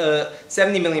is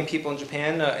 70 million people in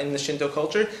Japan in the Shinto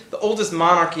culture, the oldest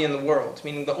monarchy in the world,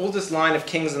 meaning the oldest line of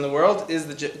kings in the world is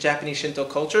the Japanese Shinto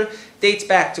culture, dates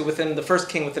back to the first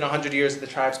king within 100 years of the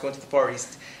tribes going to the Far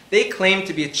East. They claim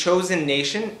to be a chosen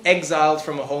nation, exiled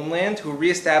from a homeland, who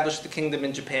reestablished the kingdom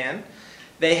in Japan.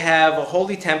 They have a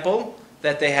holy temple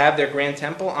that they have, their grand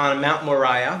temple, on Mount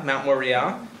Moriah,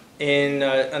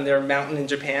 on their mountain in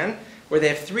Japan, where they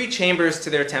have 3 chambers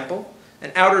to their temple.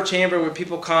 An outer chamber where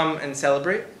people come and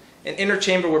celebrate, an inner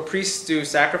chamber where priests do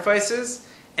sacrifices,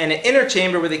 and an inner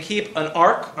chamber where they keep an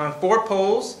ark on 4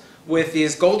 poles with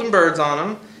these golden birds on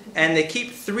them, and they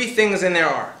keep 3 things in their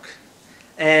ark.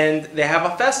 And they have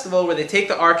a festival where they take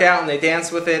the ark out and they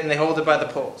dance with it and they hold it by the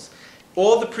poles.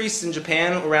 All the priests in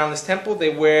Japan around this temple, they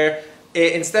wear,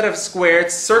 instead of square,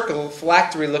 it's circle,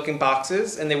 phylactery-looking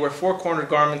boxes, and they wear 4-cornered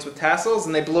garments with tassels,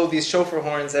 and they blow these shofar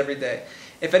horns every day.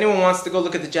 If anyone wants to go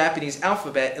look at the Japanese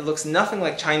alphabet, it looks nothing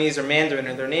like Chinese or Mandarin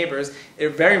or their neighbors. It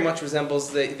very much resembles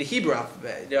the Hebrew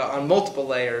alphabet, on multiple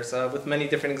layers, with many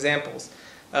different examples.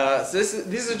 So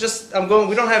these are just,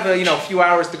 we don't have a few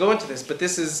hours to go into this, but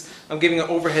I'm giving an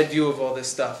overhead view of all this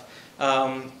stuff.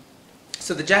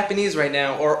 So the Japanese right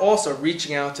now are also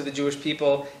reaching out to the Jewish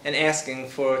people and asking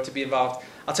to be involved.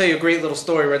 I'll tell you a great little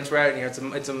story once we're out here.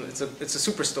 It's a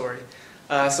super story.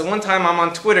 So one time I'm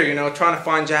on Twitter, trying to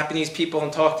find Japanese people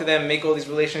and talk to them, make all these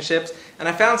relationships. And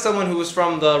I found someone who was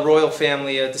from the royal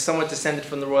family, somewhat descended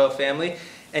from the royal family.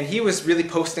 And he was really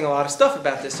posting a lot of stuff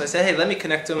about this. So I said, hey, let me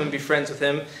connect to him and be friends with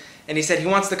him. And he said he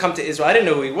wants to come to Israel. I didn't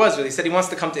know who he was really. He said he wants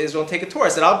to come to Israel and take a tour. I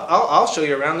said, I'll show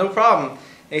you around, no problem.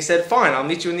 And he said, fine, I'll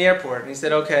meet you in the airport. And he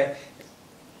said, okay.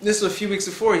 This was a few weeks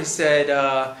before. He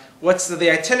said, what's the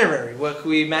itinerary? What can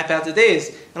we map out the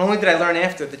days? And only did I learn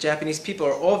after, the Japanese people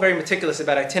are all very meticulous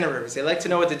about itineraries. They like to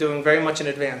know what they're doing very much in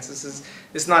advance. This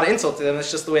is not an insult to them,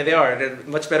 it's just the way they are. They're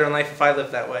much better in life if I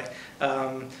lived that way.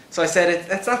 So I said,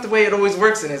 that's not the way it always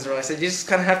works in Israel. I said, you just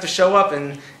kind of have to show up,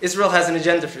 and Israel has an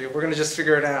agenda for you. We're going to just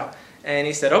figure it out. And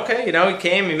he said, okay, he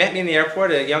came, he met me in the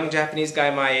airport, a young Japanese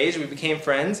guy my age. We became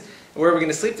friends. Where were we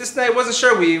going to sleep this night? Wasn't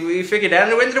sure. We figured out,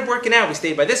 and it ended up working out. We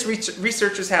stayed by this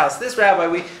researcher's house, this rabbi.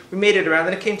 We made it around.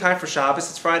 Then it came time for Shabbos.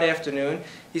 It's Friday afternoon.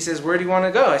 He says, where do you want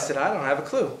to go? I said, I don't have a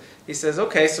clue. He says,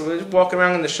 okay. So we're walking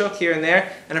around in the shuk here and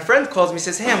there, and a friend calls me. He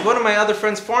says, hey, I'm going to my other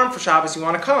friend's farm for Shabbos. You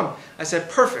want to come? I said,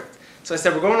 perfect. So I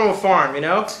said, we're going to a farm,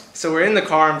 So we're in the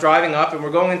car, I'm driving up, and we're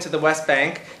going into the West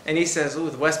Bank. And he says, ooh,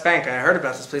 the West Bank, I heard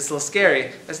about this place, it's a little scary.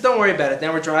 I said, don't worry about it.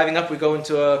 Now we're driving up, we go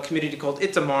into a community called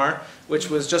Itamar, which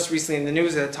was just recently in the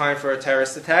news at the time for a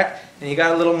terrorist attack. And he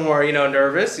got a little more,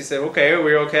 nervous. He said, okay,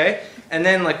 we're okay. And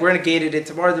then, we're in a gated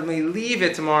Itamar, then we leave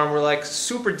Itamar, and we're,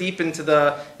 super deep into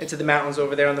the mountains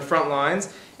over there on the front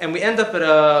lines. And we end up at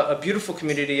a beautiful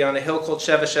community on a hill called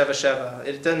Sheva Sheva Sheva.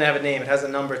 It doesn't have a name, it has a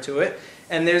number to it.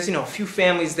 And there's, a few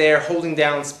families there holding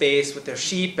down space with their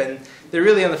sheep, and they're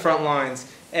really on the front lines.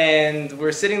 And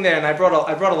we're sitting there, and I brought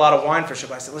a lot of wine for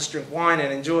Shabbat. I said, let's drink wine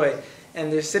and enjoy.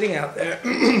 And they're sitting out there.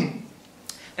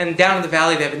 And down in the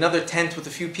valley, they have another tent with a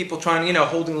few people trying,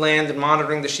 holding land and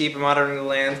monitoring the sheep and monitoring the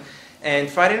land. And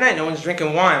Friday night, no one's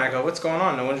drinking wine. I go, what's going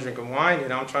on? No one's drinking wine.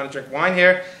 I'm trying to drink wine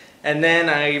here. And then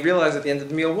I realized at the end of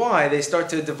the meal why. They start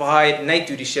to divide night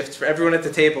duty shifts for everyone at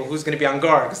the table who's going to be on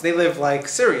guard, because they live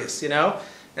serious,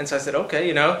 And so I said,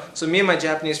 okay, So me and my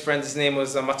Japanese friend, his name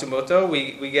was Matsumoto,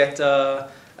 we get a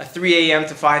 3 a.m.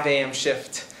 to 5 a.m.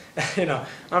 shift.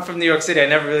 I'm from New York City. I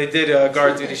never really did a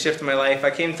guard duty shift in my life. I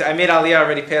made Aliyah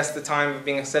already past the time of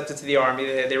being accepted to the army.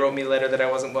 They wrote me a letter that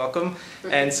I wasn't welcome,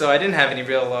 and so I didn't have any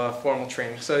real formal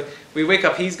training. So we wake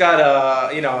up. He's got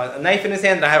a knife in his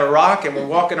hand, and I have a rock, and we're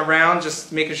walking around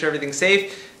just making sure everything's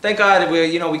safe. Thank God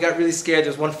we got really scared.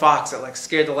 There was one fox that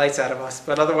scared the lights out of us,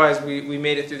 but otherwise we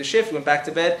made it through the shift. We went back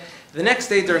to bed. The next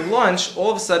day during lunch,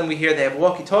 all of a sudden we hear they have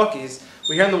walkie-talkies.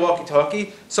 We hear on the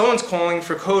walkie-talkie, someone's calling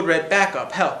for code red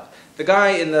backup, help. The guy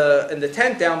in the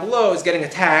tent down below is getting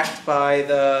attacked by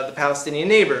the Palestinian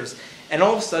neighbors. And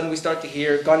all of a sudden, we start to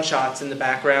hear gunshots in the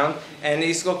background, and it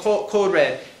used to go code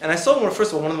red. And I saw,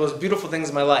 first of all, one of the most beautiful things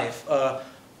in my life.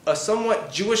 A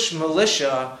somewhat Jewish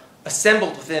militia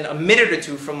assembled within a minute or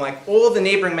two from like all the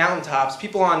neighboring mountaintops,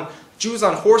 Jews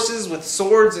on horses with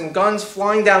swords and guns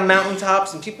flying down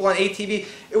mountaintops, and people on ATV.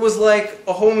 It was like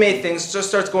a homemade thing. So just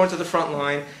starts going to the front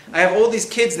line. I have all these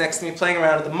kids next to me playing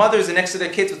around. The mothers are next to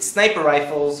their kids with sniper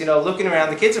rifles, looking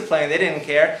around. The kids are playing. They didn't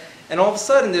care. And all of a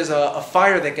sudden, there's a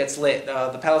fire that gets lit.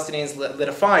 The Palestinians lit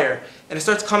a fire. And it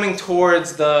starts coming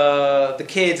towards the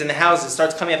kids and the houses. It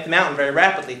starts coming up the mountain very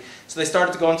rapidly. So they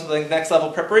started to go into the next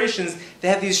level preparations. They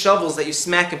have these shovels that you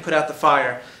smack and put out the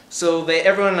fire. So they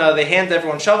hand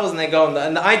everyone shovels and they go.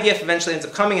 And the IDF eventually ends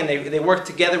up coming, and they work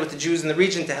together with the Jews in the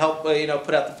region to help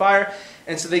put out the fire.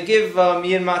 And so they give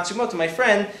me and Matsumoto, my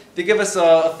friend, they give us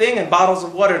a thing and bottles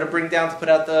of water to bring down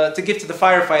to give to the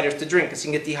firefighters to drink, because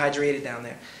you can get dehydrated down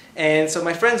there. And so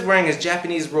my friend's wearing his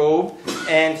Japanese robe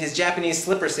and his Japanese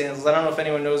slipper sandals. I don't know if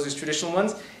anyone knows these traditional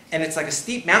ones. And it's like a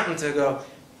steep mountain to go.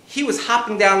 He was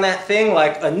hopping down that thing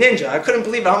like a ninja. I couldn't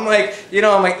believe it. I'm like,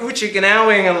 I'm like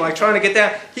uchikanowing. I'm like trying to get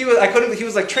down. He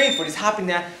was like trained for it. He's hopping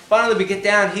down. Finally we get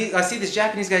down. I see this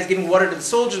Japanese guy's giving water to the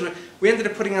soldiers. We ended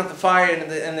up putting out the fire,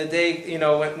 and the day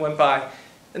went by.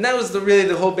 And that was really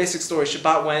the whole basic story.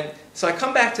 Shabbat went. So I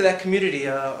come back to that community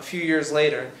a few years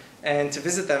later and to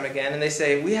visit them again, and they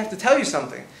say, we have to tell you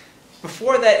something.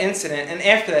 Before that incident and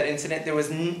after that incident, there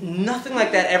was nothing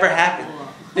like that ever happened.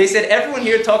 They said everyone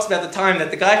here talks about the time that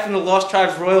the guy from the Lost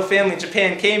Tribes royal family in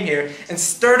Japan came here and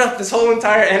stirred up this whole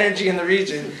entire energy in the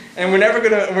region, and we're not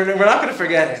gonna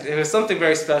forget it. It was something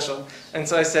very special. And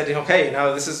so I said, okay,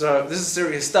 this is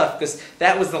serious stuff, because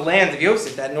that was the land of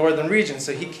Yosef, that northern region.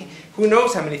 So who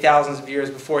knows how many thousands of years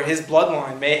before his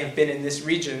bloodline may have been in this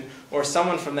region, or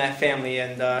someone from that family,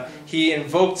 and he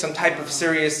invoked some type of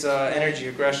serious energy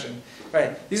aggression.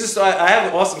 Right. I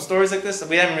have awesome stories like this.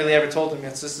 We haven't really ever told them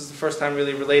yet, so this is the first time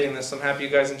really relating this. So I'm happy you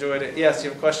guys enjoyed it. Yes, you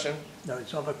have a question? No,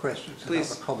 it's not a question, it's Please.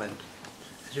 another comment.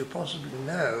 As you possibly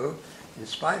know, in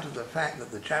spite of the fact that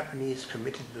the Japanese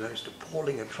committed the most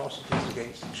appalling atrocities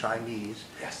against the Chinese,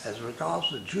 Yes. as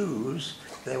regards the Jews,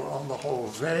 they were on the whole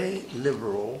very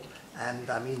liberal. And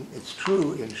I mean, it's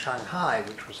true in Shanghai,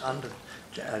 which was under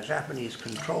Japanese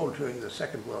control during the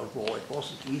Second World War. It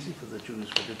wasn't easy for the Jews,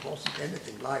 but it wasn't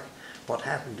anything like what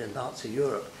happened in Nazi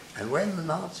Europe. And when the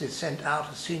Nazis sent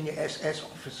out a senior SS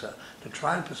officer to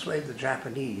try and persuade the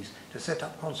Japanese to set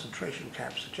up concentration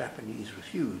camps, the Japanese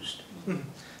refused.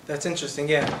 That's interesting,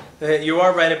 yeah. You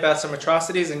are right about some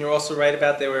atrocities, and you're also right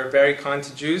about they were very kind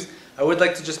to Jews. I would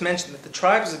like to just mention that the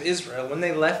tribes of Israel, when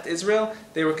they left Israel,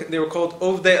 they were called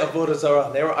Ovdei Avodah Zarah.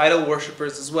 They were idol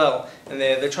worshippers as well. And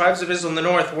the tribes of Israel in the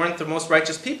north weren't the most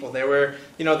righteous people. They were,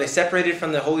 they separated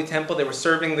from the Holy Temple. They were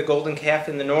serving the golden calf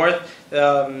in the north.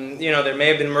 There may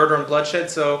have been murder and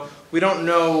bloodshed. So we don't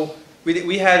know.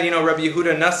 We had, Rabbi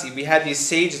Yehuda Nasi. We had these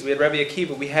sages. We had Rabbi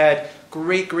Akiva. We had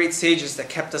great, great sages that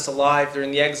kept us alive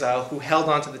during the exile, who held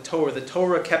on to the Torah. The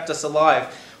Torah kept us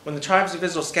alive. When the tribes of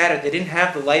Israel scattered, they didn't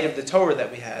have the light of the Torah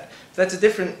that we had. There's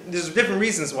different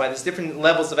reasons why. There's different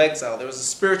levels of exile. There was a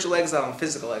spiritual exile and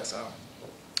physical exile.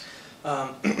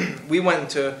 We went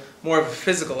into more of a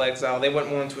physical exile. They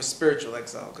went more into a spiritual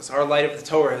exile, because our light of the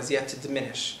Torah has yet to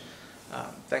diminish.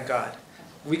 Thank God.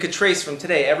 We could trace from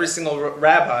today every single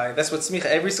rabbi, that's what smicha,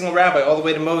 every single rabbi all the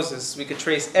way to Moses, we could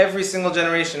trace every single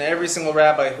generation, every single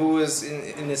rabbi who is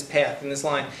in this path, in this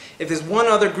line. If there's one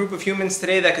other group of humans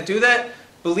today that could do that,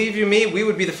 believe you me, we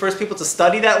would be the first people to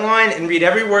study that line and read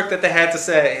every work that they had to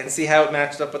say and see how it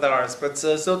matched up with ours. But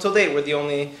so till date, we're the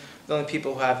only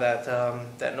people who have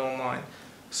that known line.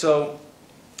 So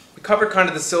we covered kind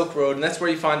of the Silk Road, and that's where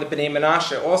you find the B'nai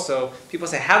Menashe. Also, people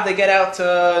say, how'd they get out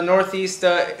to northeast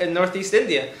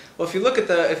India? Well, if you look at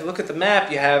the map,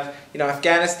 you have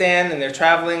Afghanistan, and they're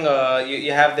traveling.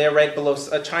 You have there right below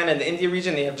China and the India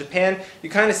region. You have Japan. You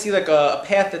kind of see like a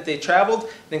path that they traveled,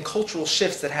 then cultural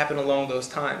shifts that happen along those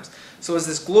times. So as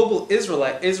this global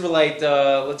Israelite,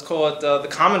 let's call it the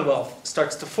Commonwealth,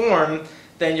 starts to form,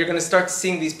 then you're going to start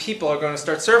seeing these people are going to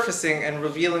start surfacing and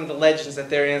revealing the legends that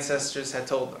their ancestors had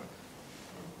told them.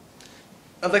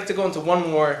 I'd like to go into one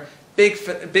more big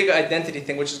identity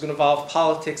thing, which is going to involve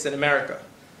politics in America.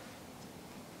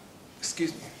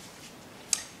 Excuse me.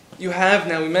 You have,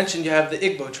 now we mentioned you have the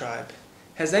Igbo tribe.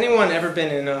 Has anyone ever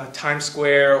been in Times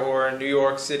Square or New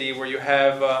York City where you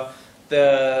have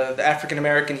the African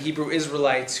American Hebrew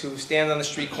Israelites who stand on the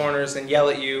street corners and yell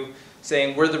at you,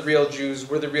 saying, we're the real Jews,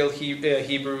 we're the real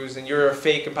Hebrews, and you're a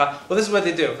fake. Well, this is what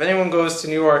they do. If anyone goes to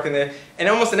New York, and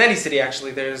almost in any city actually,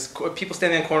 there's people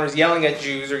standing in corners yelling at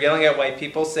Jews or yelling at white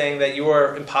people, saying that you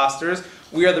are imposters,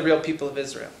 we are the real people of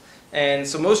Israel. And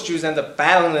so most Jews end up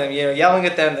battling them, yelling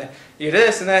at them that you're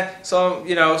this and that. So,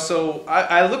 so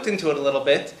I looked into it a little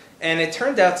bit, and it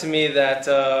turned out to me that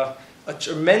a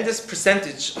tremendous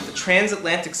percentage of the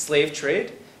transatlantic slave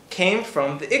trade came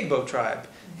from the Igbo tribe.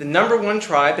 The #1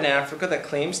 tribe in Africa that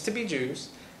claims to be Jews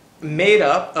made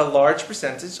up a large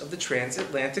percentage of the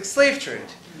transatlantic slave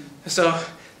trade. So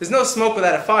there's no smoke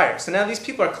without a fire. So now these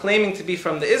people are claiming to be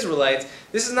from the Israelites.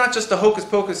 This is not just a hocus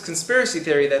pocus conspiracy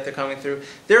theory that they're coming through.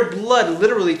 Their blood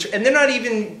literally, and they're not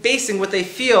even basing what they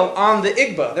feel on the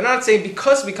Igbo. They're not saying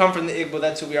because we come from the Igbo,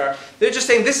 that's who we are. They're just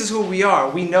saying this is who we are.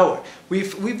 We know it.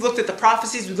 We've looked at the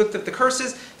prophecies, we've looked at the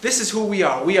curses. This is who we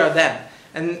are. We are them.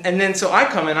 And then so I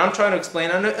come in, I'm trying to explain,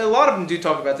 and a lot of them do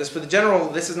talk about this, but the general,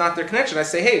 this is not their connection. I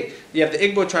say, hey, you have the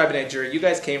Igbo tribe in Nigeria, you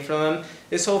guys came from them,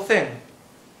 this whole thing.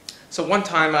 So one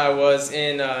time I was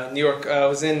in New York, I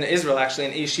was in Israel actually,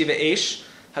 in Yeshiva Eish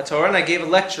HaTorah, and I gave a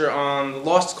lecture on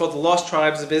it's called The Lost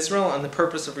Tribes of Israel and the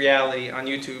Purpose of Reality on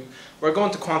YouTube. We're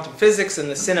going to quantum physics and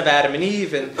the sin of Adam and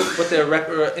Eve and what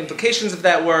the implications of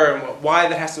that were and why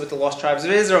that has to do with the lost tribes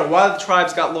of Israel, why the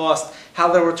tribes got lost,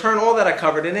 how they'll return, all that I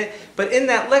covered in it. But in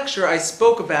that lecture I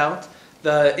spoke about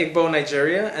the Igbo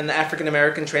Nigeria and the African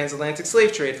American transatlantic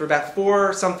slave trade for about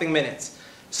 4-something minutes.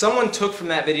 Someone took from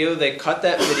that video, they cut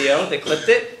that video, they clipped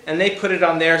it, and they put it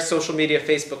on their social media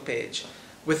Facebook page.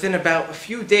 Within about a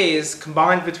few days,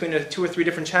 combined between 2 or 3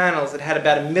 different channels, it had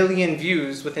about 1 million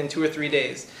views within 2 or 3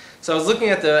 days. So I was looking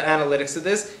at the analytics of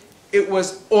this. It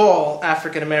was all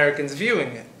African Americans viewing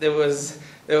it. It was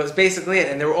basically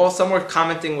it, and they were all, some were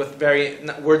commenting with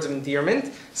words of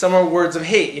endearment, some were words of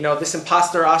hate. This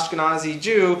imposter Ashkenazi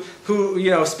Jew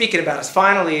who, speaking about us,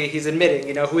 finally he's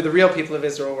admitting, who the real people of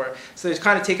Israel were. So they're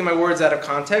kind of taking my words out of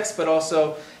context, but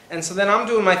also, and so then I'm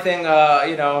doing my thing,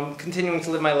 I'm continuing to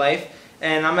live my life,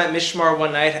 and I'm at Mishmar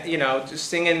one night, just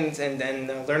singing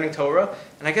and learning Torah,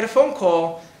 and I get a phone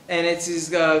call, and it's these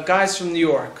guys from New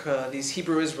York, these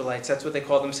Hebrew Israelites, that's what they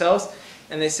call themselves,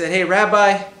 and they said, hey,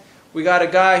 Rabbi, we got a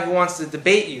guy who wants to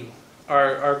debate you,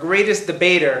 our greatest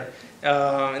debater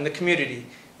in the community.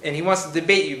 And he wants to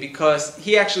debate you because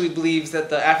he actually believes that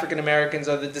the African Americans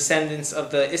are the descendants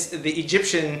of the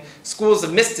Egyptian schools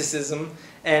of mysticism,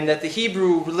 and that the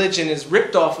Hebrew religion is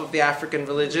ripped off of the African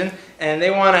religion, and they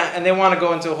want to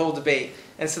go into a whole debate.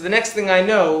 And so the next thing I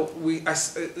know,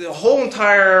 the whole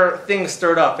entire thing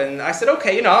stirred up, and I said,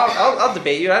 okay, I'll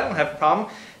debate you. I don't have a problem.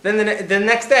 Then the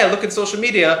next day I look at social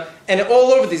media and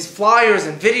all over these flyers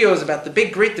and videos about the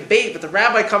big great debate with the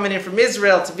rabbi coming in from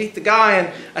Israel to beat the guy,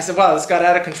 and I said, wow, this got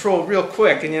out of control real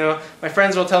quick. And my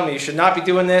friends will tell me, you should not be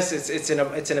doing this. It's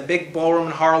in a big ballroom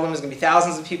in Harlem. There's going to be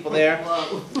thousands of people there.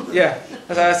 Yeah.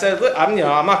 So I said, look, I'm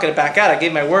not going to back out. I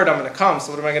gave my word I'm going to come,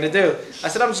 so what am I going to do? I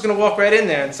said, I'm just going to walk right in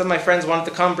there. And some of my friends wanted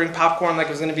to come, bring popcorn like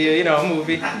it was going to be a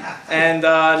movie. And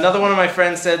another one of my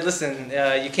friends said, listen,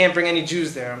 you can't bring any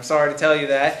Jews there. I'm sorry to tell you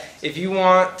that. If you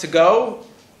want to go,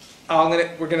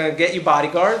 we're going to get you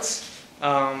bodyguards,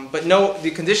 but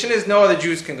the condition is no other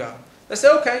Jews can go. I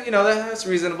said, okay, that's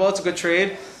reasonable. It's a good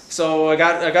trade. So I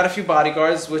got a few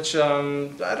bodyguards, which I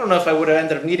don't know if I would have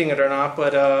ended up needing it or not,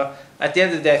 but at the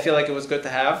end of the day, I feel like it was good to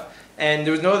have. And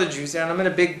there was no other Jews there, and I'm in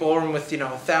a big ballroom with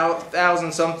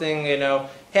 1,000 something.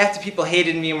 Half the people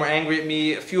hated me and were angry at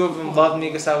me. A few of them loved me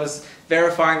because I was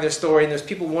verifying their story, and there's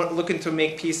people looking to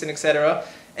make peace and etc.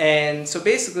 And so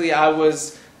basically I'm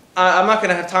not going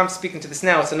to have time to speak into this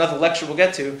now, it's another lecture we'll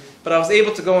get to, but I was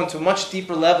able to go into a much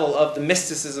deeper level of the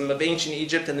mysticism of ancient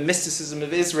Egypt and the mysticism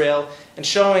of Israel, and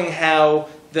showing how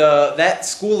that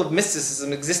school of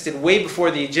mysticism existed way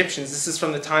before the Egyptians. This is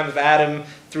from the time of Adam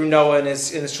through Noah and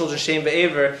his children Shem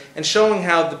ve'Aver, and showing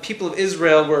how the people of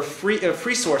Israel were free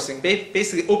sourcing,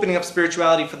 basically opening up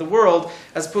spirituality for the world,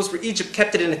 as opposed to Egypt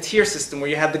kept it in a tier system where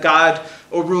you had the God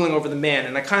ruling over the man.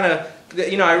 And I kind of,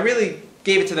 I really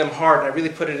gave it to them hard, and I really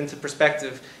put it into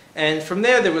perspective. And from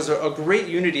there was a great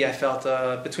unity I felt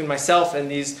between myself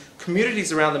and these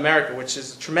communities around America, which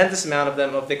is a tremendous amount of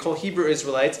them, they call Hebrew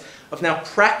Israelites, of now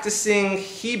practicing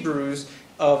Hebrews,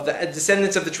 of the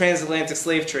descendants of the transatlantic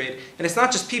slave trade. And it's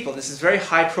not just people, this is very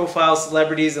high profile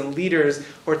celebrities and leaders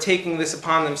who are taking this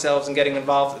upon themselves and getting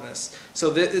involved in this.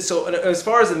 So as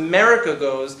far as America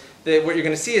goes, what you're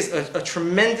going to see is a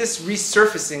tremendous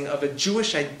resurfacing of a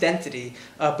Jewish identity,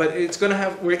 but it's going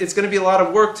to be a lot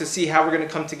of work to see how we're going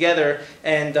to come together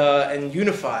and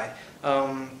unify.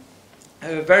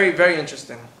 Very, very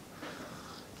interesting.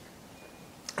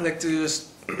 I'd like to just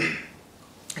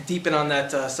deepen on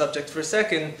that subject for a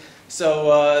second.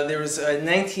 So there was in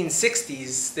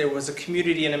 1960s, there was a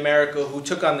community in America who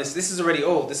took on this. This is already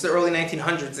old. This is the early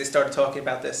 1900s they started talking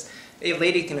about this. A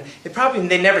lady can,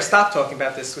 they never stopped talking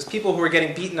about this because people who were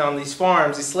getting beaten on these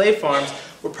farms, these slave farms,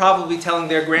 were probably telling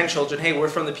their grandchildren, hey, we're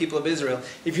from the people of Israel.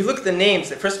 If you look at the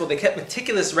names, first of all, they kept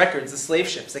meticulous records, the slave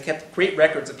ships. They kept great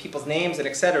records of people's names and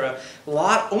etc.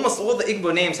 Almost all the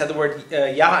Igbo names had the word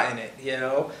Yah in it, you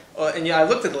know. And I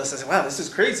looked at the list and I said, wow, this is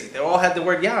crazy. They all had the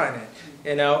word Yah in it,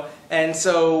 you know. And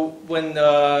so when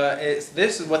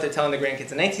this is what they're telling the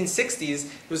grandkids. In the 1960s,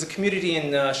 there was a community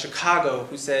in Chicago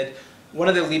who said, one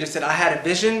of their leaders said, I had a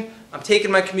vision, I'm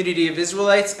taking my community of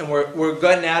Israelites and we're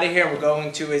getting out of here and we're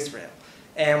going to Israel.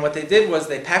 And what they did was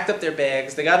they packed up their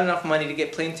bags, they got enough money to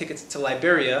get plane tickets to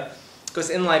Liberia, because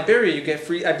in Liberia you get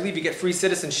free, I believe you get free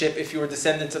citizenship if you were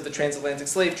descendants of the transatlantic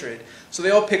slave trade. So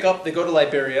they all pick up, they go to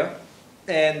Liberia,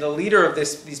 and the leader of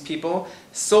these people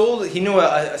sold, he knew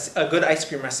a good ice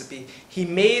cream recipe. He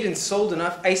made and sold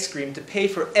enough ice cream to pay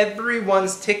for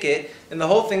everyone's ticket and the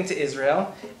whole thing to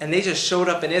Israel. And they just showed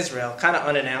up in Israel, kind of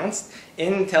unannounced,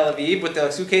 in Tel Aviv with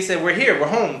their suitcase, said, we're here, we're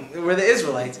home, we're the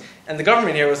Israelites. And the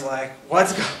government here was like,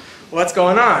 what's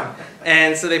going on?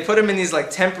 And so they put them in these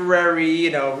like temporary, you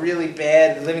know, really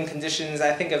bad living conditions.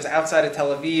 I think it was outside of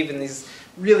Tel Aviv in these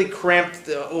really cramped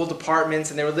old apartments,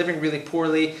 and they were living really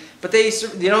poorly. But they,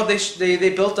 you know, they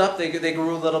built up. They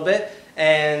grew a little bit,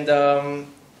 and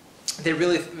they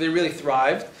really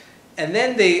thrived. And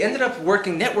then they ended up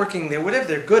networking.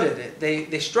 They're good at it.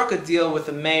 They struck a deal with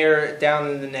the mayor down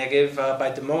in the Negev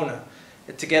by Dimona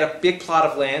to get a big plot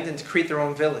of land and to create their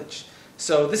own village.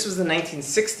 So this was the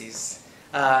 1960s,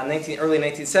 early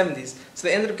 1970s. So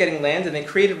they ended up getting land, and they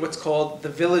created what's called the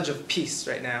Village of Peace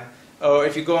right now. Or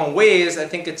if you go on Waze, I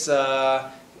think it's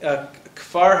Kfar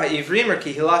HaIvrim or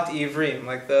Kihilat Ivrim,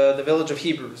 like the village of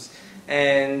Hebrews.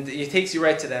 And it takes you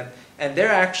right to them. And they're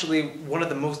actually one of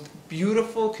the most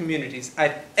beautiful communities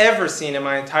I've ever seen in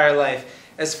my entire life,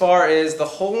 as far as the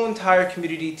whole entire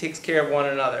community takes care of one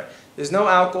another. There's no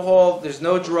alcohol, there's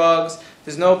no drugs,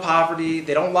 there's no poverty,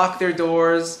 they don't lock their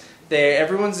doors,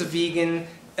 everyone's a vegan.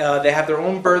 They have their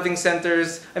own birthing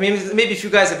centers. I mean, maybe if you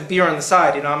guys have a beer on the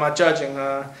side, you know, I'm not judging.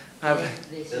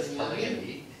 There's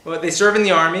polygamy. Well, they serve in the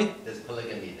army. There's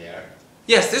polygamy there.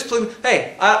 Yes, there's polygamy.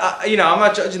 Hey, you know, I'm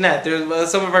not judging that.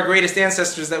 There's some of our greatest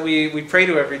ancestors that we pray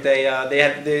to every day.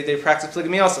 They practice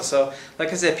polygamy also. So, like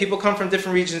I said, people come from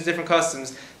different regions, different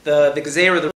customs. The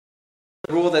Gezerah, the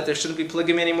rule that there shouldn't be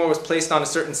polygamy anymore, was placed on a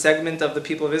certain segment of the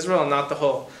people of Israel and not the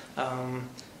whole.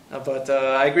 But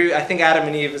I agree. I think Adam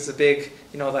and Eve is a big,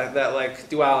 you know, that like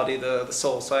duality, the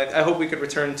soul. So I hope we could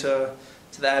return to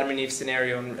the Adam and Eve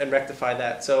scenario and rectify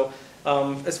that. So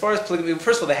as far as polygamy,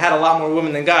 first of all, they had a lot more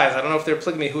women than guys. I don't know if they're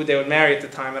polygamy who they would marry at the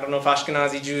time. I don't know if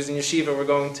Ashkenazi Jews in yeshiva were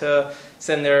going to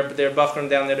send their bachrim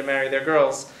down there to marry their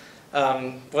girls.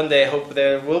 One day I hope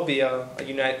there will be a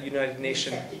united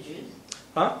nation. Accepted Jews?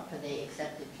 Huh? Are they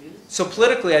accepted Jews? So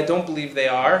politically, I don't believe they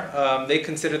are. They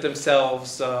consider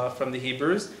themselves from the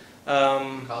Hebrews.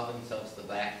 Call themselves the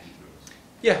Black Hebrews.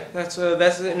 Yeah, that's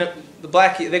the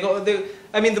black.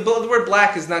 I mean, the word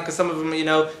black is not because some of them, you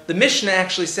know, the Mishnah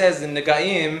actually says in the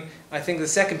Gaim, I think the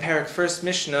second parak, first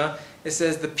Mishnah, it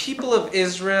says the people of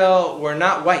Israel were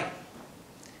not white,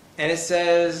 and it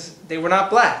says they were not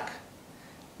black,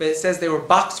 but it says they were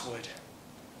boxwood.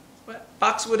 What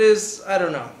boxwood is, I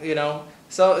don't know, you know.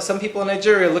 So some people in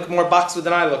Nigeria look more boxwood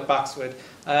than I look boxwood.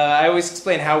 I always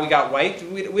explain how we got white.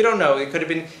 We don't know. It could have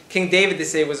been King David, they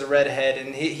say, was a redhead,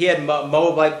 and he had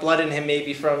Moabite blood in him,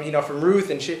 maybe from Ruth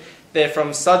and they're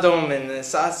from Sodom and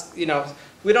you know.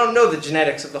 We don't know the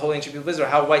genetics of the whole ancient people of Israel,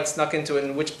 how white snuck into it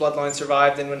and which bloodline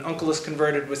survived, and when Uncle is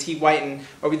converted, was he white and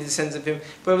are we the descendants of him?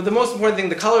 But the most important thing,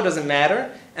 the color doesn't matter,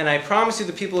 and I promise you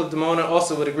the people of Dimona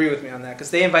also would agree with me on that,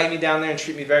 because they invite me down there and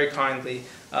treat me very kindly,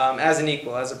 as an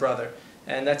equal, as a brother.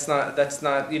 And that's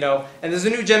not, you know, and there's a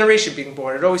new generation being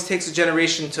born. It always takes a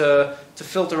generation to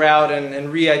filter out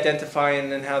and re-identify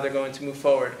and how they're going to move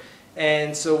forward.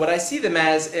 And so what I see them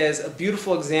as a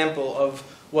beautiful example of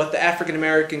what the African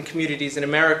American communities in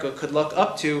America could look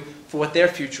up to for what their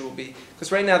future will be.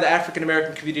 Because right now the African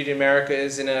American community in America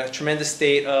is in a tremendous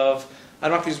state of, I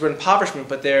don't know if use the word impoverishment,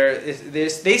 but they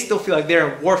still feel like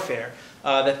they're in warfare.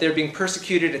 That they're being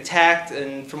persecuted, attacked,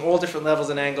 and from all different levels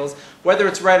and angles. Whether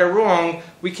it's right or wrong,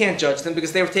 we can't judge them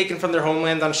because they were taken from their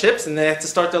homeland on ships and they have to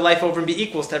start their life over and be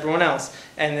equals to everyone else.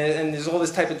 And there's all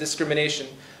this type of discrimination.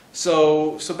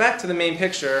 So back to the main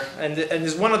picture, and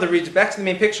there's one other region. Back to the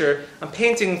main picture, I'm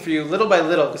painting for you little by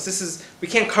little because we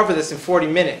can't cover this in 40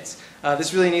 minutes.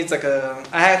 This really needs I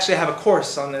actually have a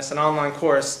course on this, an online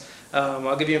course.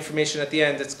 I'll give you information at the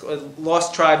end. It's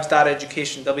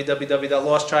losttribes.education,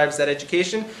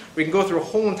 www.losttribes.education. We can go through a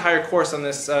whole entire course on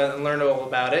this and learn all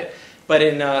about it. But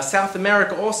in South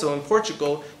America also, in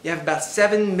Portugal, you have about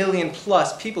 7 million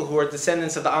plus people who are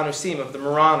descendants of the Anusim, of the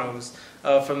Moranos,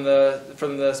 from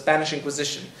the Spanish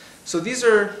Inquisition. So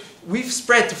we've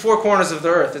spread to 4 corners of the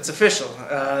earth. It's official.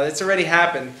 It's already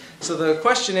happened. So the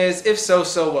question is, if so,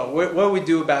 so what? What do we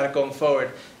do about it going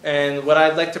forward? And what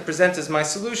I'd like to present as my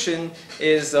solution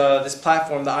is this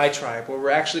platform, the iTribe, where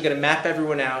we're actually going to map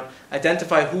everyone out,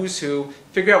 identify who's who,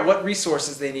 figure out what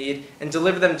resources they need, and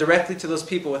deliver them directly to those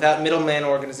people without middleman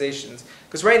organizations.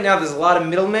 Because right now there's a lot of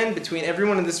middlemen between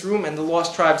everyone in this room and the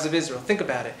lost tribes of Israel. Think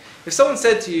about it. If someone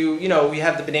said to you, we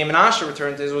have the B'nai Menashe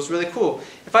return to Israel, it's really cool.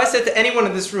 If I said to anyone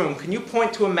in this room, can you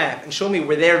point to a map and show me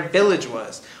where their village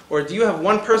was? Or do you have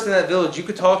one person in that village you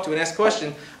could talk to and ask a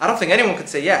question? I don't think anyone could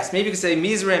say yes. Maybe you could say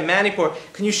Mizraim, Manipur.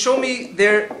 Can you show me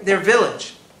their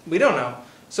village? We don't know.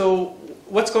 So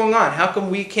what's going on? How come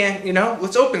we can't,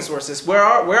 let's open source this. Where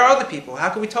are the people? How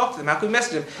can we talk to them? How can we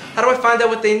message them? How do I find out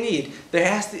what they need?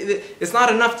 It's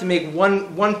not enough to make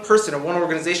one person or one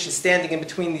organization standing in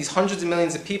between these hundreds of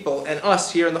millions of people and us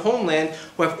here in the homeland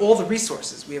who have all the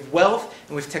resources. We have wealth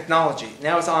and we have technology.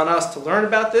 Now it's on us to learn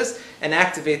about this and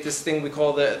activate this thing we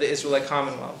call the Israelite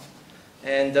Commonwealth.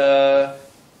 And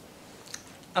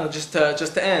just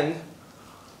to end,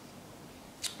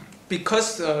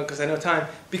 because I know time,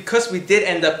 because we did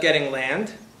end up getting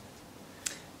land,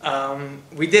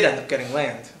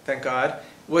 thank God,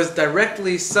 was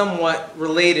directly somewhat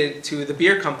related to the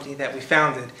beer company that we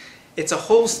founded. It's a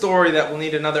whole story that we'll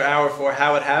need another hour for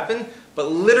how it happened, but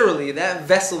literally that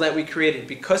vessel that we created,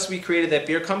 because we created that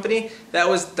beer company, that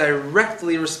was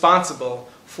directly responsible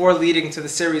for leading to the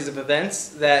series of events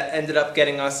that ended up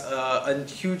getting us a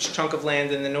huge chunk of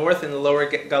land in the north, in the lower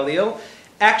Galil.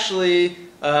 Actually,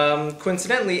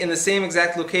 coincidentally, in the same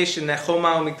exact location that Choma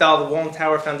Migdal, the Wall and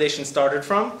Tower Foundation, started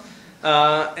from.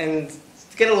 And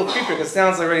to get a little creepier, because it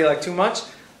sounds already like too much,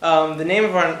 the name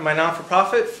of my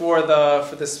non-for-profit for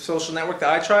this social network, the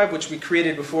iTribe, which we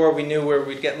created before we knew where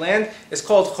we'd get land, is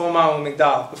called Choma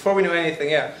Migdal. Before we knew anything,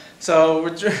 yeah. So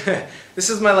this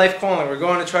is my life calling. We're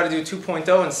going to try to do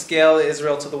 2.0 and scale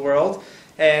Israel to the world.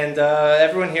 And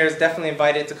everyone here is definitely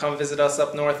invited to come visit us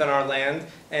up north on our land.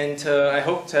 And I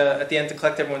hope to, at the end, to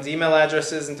collect everyone's email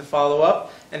addresses and to follow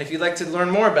up. And if you'd like to learn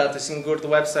more about this, you can go to the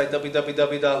website,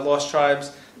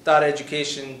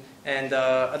 www.losttribes.education. And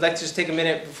I'd like to just take a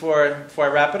minute before I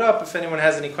wrap it up, if anyone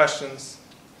has any questions.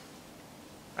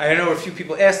 I know a few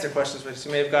people asked their questions, but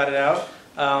you may have got it out.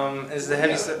 Is the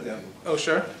heavy stuff? Yeah. Oh,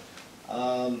 sure.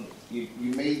 You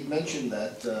may mention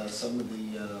that some of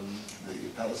the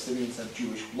Palestinians have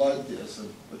Jewish blood. There's a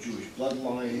Jewish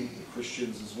bloodline, the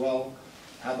Christians as well.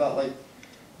 How about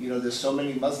there's so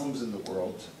many Muslims in the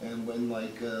world, and when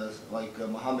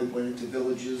Muhammad went into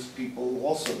villages, people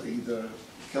also either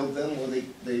killed them or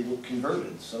they were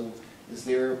converted. So is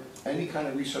there any kind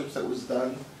of research that was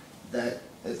done that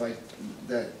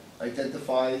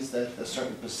identifies that a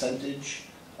certain percentage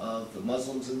of the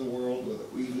Muslims in the world, or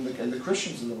even the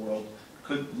Christians in the world,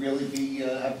 could really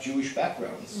have Jewish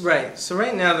backgrounds? Right. So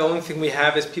right now the only thing we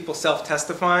have is people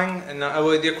self-testifying. And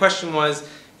your question was,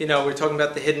 we're talking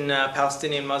about the hidden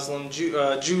Palestinian Muslim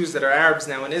Jews that are Arabs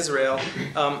now in Israel.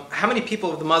 How many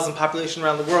people of the Muslim population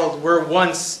around the world were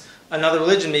once another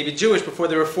religion, maybe Jewish, before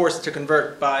they were forced to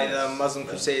convert by the Muslim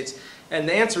Crusades? And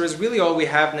the answer is really all we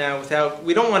have now.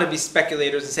 We don't want to be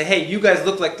speculators and say, hey, you guys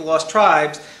look like the lost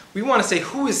tribes. We want to say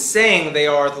who is saying they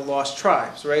are the lost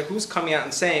tribes, right? Who's coming out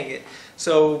and saying it?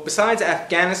 So besides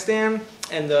Afghanistan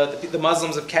and the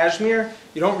Muslims of Kashmir,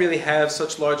 you don't really have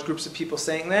such large groups of people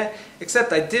saying that.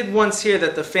 Except I did once hear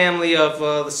that the family of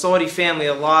the Saudi family,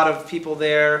 a lot of people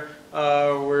there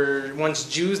were once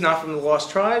Jews, not from the lost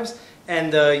tribes.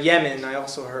 And Yemen, I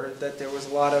also heard that there was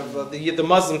a lot of the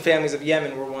Muslim families of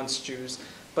Yemen were once Jews.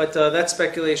 But that's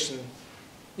speculation.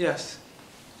 Yes?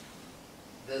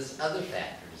 There's other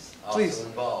factors also Please.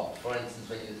 involved. For instance,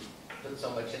 when you put so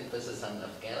much emphasis on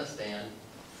Afghanistan,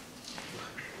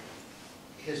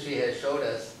 history has showed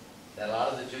us that a lot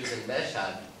of the Jews in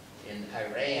Meshad in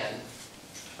Iran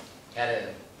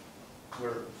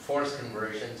were forced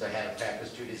conversions or had to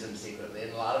practice Judaism secretly,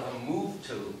 and a lot of them moved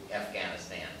to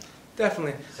Afghanistan.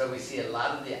 Definitely. So we see a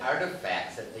lot of the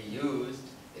artifacts that they used,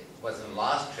 it wasn't a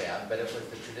lost tribe, but it was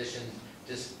the tradition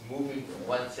just moving from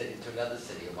one city to another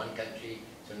city, or one country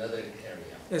to another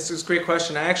area. This is a great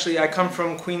question. I come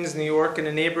from Queens, New York, in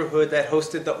a neighborhood that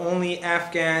hosted the only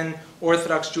Afghan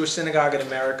Orthodox Jewish synagogue in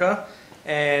America,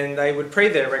 and I would pray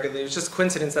there regularly. It was just a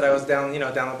coincidence that I was down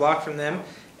the block from them.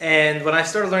 And when I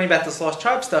started learning about this Lost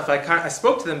Tribe stuff, I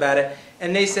spoke to them about it,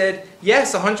 and they said,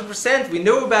 yes, 100%. We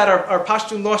knew about our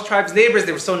Pashtun Lost Tribes neighbors.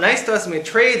 They were so nice to us, and we had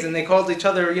trades, and they called each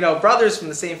other, brothers from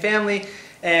the same family.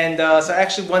 And so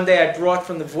actually one day I brought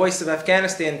from the Voice of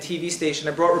Afghanistan TV station,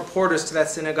 I brought reporters to that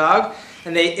synagogue,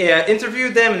 and they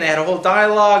interviewed them, and they had a whole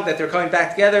dialogue that they're coming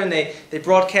back together, and they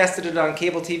broadcasted it on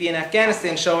cable TV in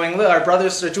Afghanistan, showing, look, our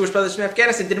Jewish brothers from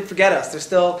Afghanistan didn't forget us. They're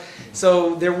still,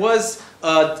 so there was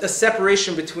a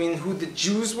separation between who the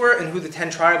Jews were and who the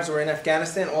 10 tribes were in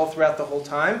Afghanistan all throughout the whole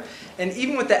time. And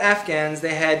even with the Afghans,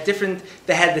 they had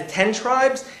the 10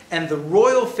 tribes, and the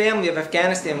royal family of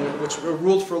Afghanistan, which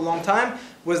ruled for a long time,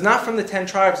 was not from the 10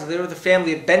 tribes. They were the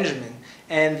family of Benjamin.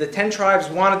 And the 10 tribes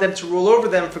wanted them to rule over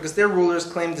them because their rulers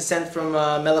claimed descent from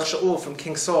Melech Shaul, from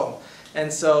King Saul.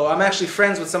 And so I'm actually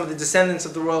friends with some of the descendants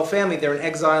of the royal family. They're in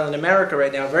exile in America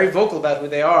right now, very vocal about who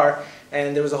they are.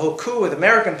 And there was a whole coup with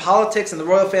American politics, and the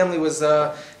royal family was,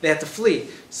 they had to flee.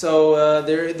 So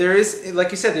there is, like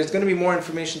you said, there's going to be more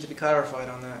information to be clarified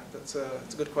on that. That's a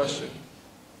good question.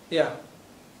 Yeah?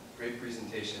 Great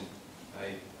presentation.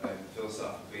 I'm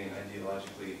philosophically and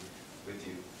ideologically with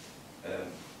you.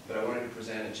 But I wanted to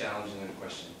present a challenge and then a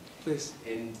question. Please.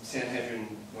 In Sanhedrin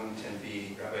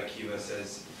 110b, Rabbi Akiva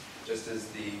says, just as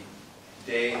the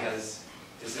day has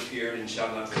disappeared and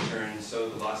shall not return, so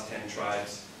the lost 10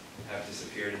 tribes have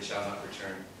disappeared and shall not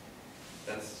return.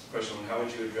 That's question one. How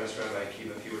would you address Rabbi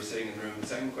Akiva if you were sitting in the room? The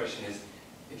second question is,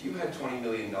 if you had $20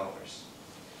 million,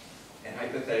 and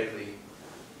hypothetically,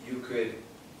 you could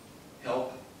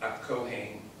help a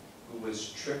Kohen who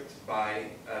was tricked by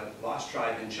a lost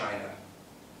tribe in China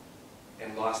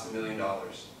and lost $1 million,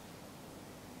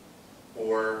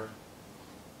 or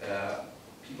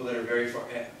people that are very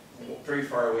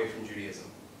far away from Judaism,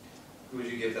 who would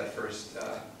you give that first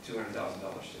 $200,000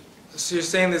 to? So you're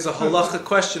saying there's a halachic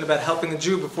question about helping a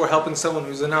Jew before helping someone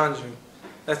who's a non-Jew.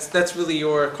 That's really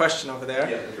your question over there.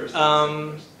 Yeah, the first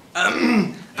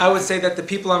I would say that the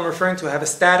people I'm referring to have a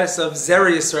status of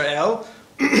Zeri Yisrael,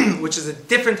 which is a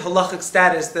different halachic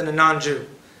status than a non-Jew.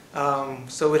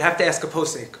 So we'd have to ask a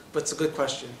posek, but it's a good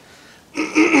question.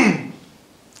 To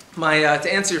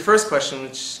answer your first question,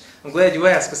 which I'm glad you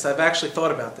asked, because I've actually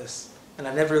thought about this, and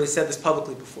I've never really said this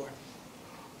publicly before.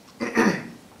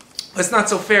 It's not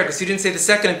so fair, because you didn't say the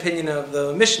second opinion of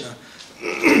the Mishnah.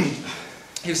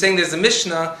 He was saying there's a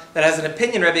Mishnah that has an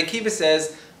opinion. Rabbi Akiva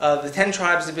says the 10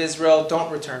 tribes of Israel don't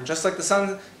return. Just like the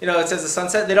sun, it says the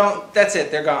sunset, they don't, that's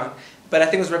it, they're gone. But I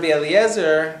think it was Rabbi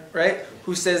Eliezer, right,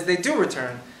 who says they do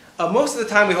return. Most of the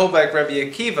time we hold back Rabbi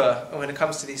Akiva when it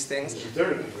comes to these things. There's a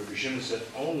third of it. Rabbi Shimon said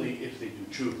only if they do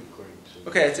tshuva, according to...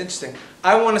 Okay, it's interesting.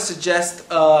 I want to suggest...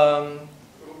 Quick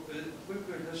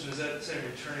question, is that saying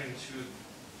returning to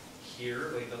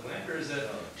here, like the land, or is that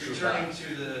returning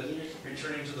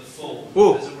to the fold?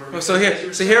 Ooh, so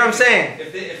here I'm saying...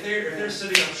 If they're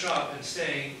setting up shop and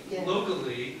staying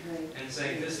locally and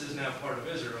saying this is now part of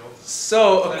Israel...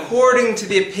 So according to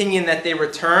the opinion that they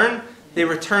return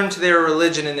to their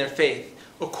religion and their faith.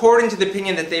 According to the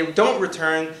opinion that they don't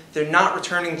return, they're not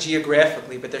returning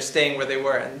geographically, but they're staying where they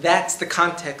were. And that's the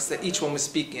context that each one was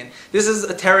speaking in. This is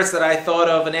a teretz that I thought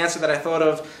of, an answer that I thought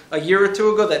of a year or two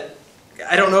ago that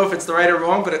I don't know if it's the right or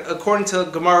wrong, but according to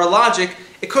Gemara logic,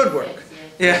 it could work.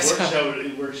 Yeah,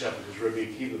 It works out because Rabbi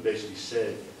Akiva basically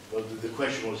said, well, the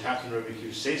question was, how can Rabbi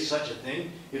Akiva say such a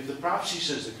thing if the prophecy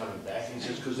says they're coming back? And he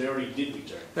says, because they already did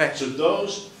return. Right. So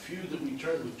those few that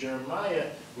returned with Jeremiah,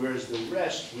 whereas the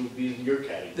rest would be in your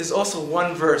category. There's also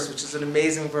one verse, which is an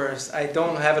amazing verse. I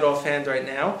don't have it offhand right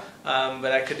now,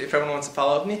 but I could, if everyone wants to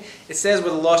follow up with me. It says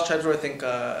where the lost tribes were, I think,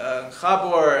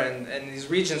 Chabor and these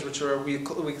regions, which are, we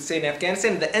could say in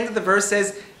Afghanistan. At the end of the verse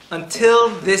says, until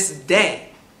this day.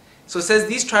 So it says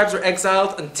these tribes were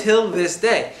exiled until this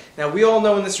day. Now we all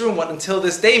know in this room what until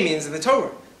this day means in the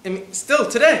Torah. I mean, still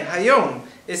today, Hayom,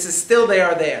 this is still they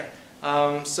are there.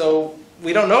 So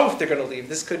we don't know if they're going to leave.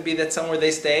 This could be that somewhere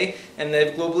they stay and they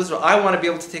have global Israel. I want to be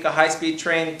able to take a high-speed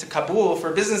train to Kabul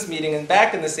for a business meeting and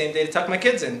back in the same day to tuck my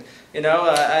kids in.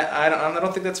 I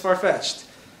don't think that's far-fetched.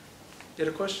 You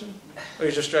had a question? Or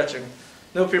you're just stretching?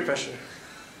 No peer pressure.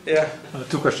 Yeah.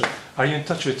 Two questions. Are you in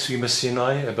touch with Yiboneh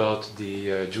Sinai about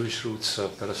the Jewish roots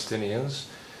of Palestinians?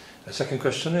 The second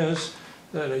question is,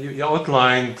 you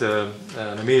outlined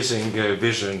an amazing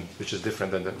vision, which is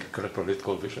different than the current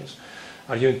political visions.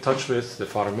 Are you in touch with the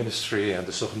Foreign Ministry and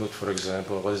the Sukhnut, for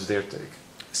example? What is their take?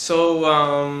 So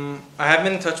I have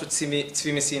been in touch with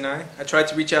Yiboneh Sinai. I tried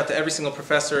to reach out to every single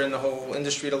professor in the whole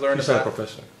industry to learn He's about. not a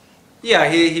professor. Yeah,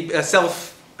 he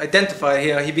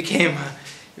self-identified. He became.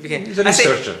 if you can. He's a I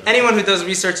say researcher. anyone who does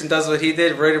research and does what he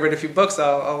did, write a few books,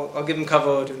 I'll give him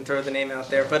kavod and throw the name out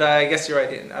there. But I guess you're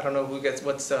right. I don't know who gets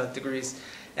what degrees.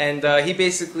 And he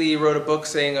basically wrote a book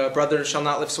saying, "Brother shall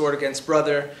not lift sword against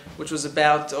brother," which was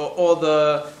about all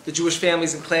the Jewish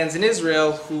families and clans in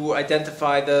Israel who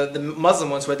identify the Muslim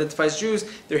ones who identify as Jews,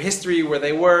 their history, where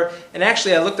they were. And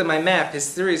actually, I looked at my map. His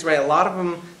theory is right. A lot of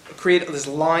them create this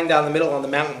line down the middle on the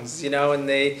mountains, and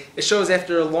it shows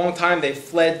after a long time they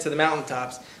fled to the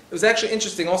mountaintops. It was actually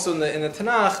interesting also in the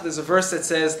Tanakh, there's a verse that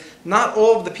says, not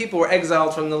all of the people were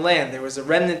exiled from the land. There was a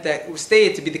remnant that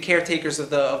stayed to be the caretakers of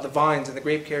the vines and the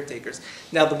grape caretakers.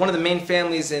 Now, one of the main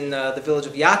families in the village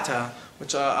of Yatta,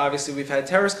 which obviously we've had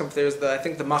terrorists come through, is I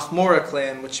think the Mahmura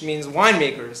clan, which means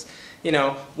winemakers.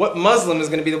 What Muslim is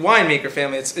going to be the winemaker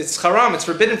family? It's haram, it's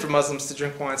forbidden for Muslims to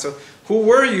drink wine. So who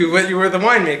were you when you were the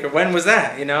winemaker? When was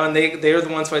that? And they are the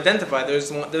ones who identify. They're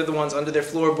the ones under their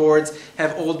floorboards,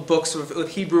 have old books with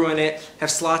Hebrew in it, have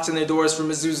slots in their doors for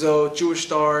mezuzot, Jewish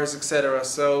stars, etc.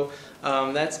 So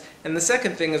and the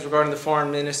second thing is regarding the foreign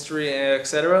ministry,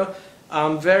 etc.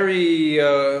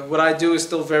 What I do is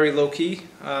still very low-key.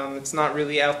 It's not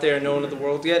really out there known to the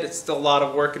world yet. It's still a lot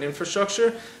of work and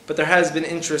infrastructure, but there has been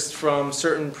interest from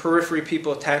certain periphery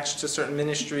people attached to certain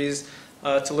ministries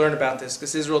to learn about this,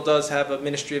 because Israel does have a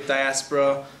Ministry of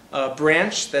Diaspora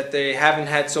branch that they haven't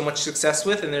had so much success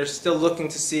with, and they're still looking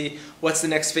to see what's the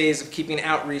next phase of keeping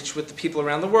outreach with the people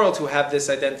around the world who have this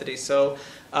identity. So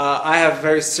I have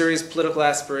very serious political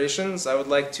aspirations. I would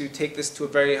like to take this to a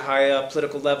very high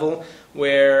political level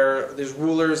where there's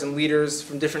rulers and leaders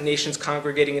from different nations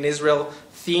congregating in Israel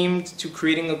themed to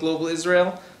creating a global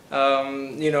Israel.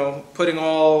 Putting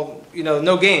all,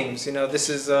 no games. This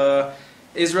is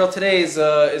Israel today is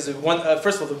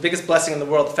first of all, the biggest blessing in the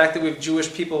world. The fact that we have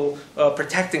Jewish people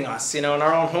protecting us, in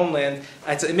our own homeland,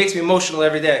 it makes me emotional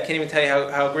every day. I can't even tell you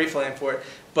how grateful I am for it.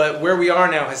 But where we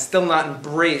are now has still not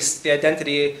embraced the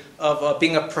identity of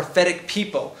being a prophetic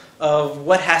people, of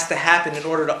what has to happen in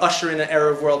order to usher in an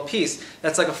era of world peace.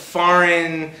 That's like a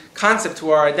foreign concept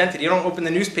to our identity. You don't open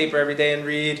the newspaper every day and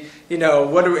read,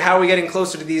 how are we getting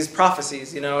closer to these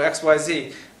prophecies, X, Y,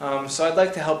 Z. So I'd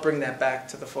like to help bring that back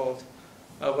to the fold.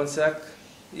 One sec.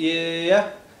 Yeah.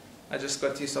 I just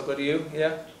got to you, so I'll go to you.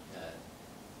 Yeah.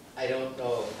 I don't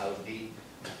know how deep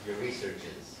your research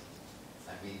is.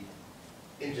 I'd be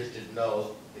interested to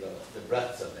know, the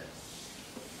breadth of it.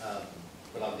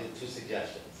 But I'll give two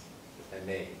suggestions, if I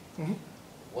may. Mm-hmm.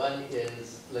 One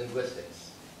is linguistics.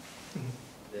 Mm-hmm.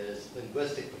 There's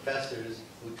linguistic professors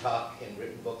who talk in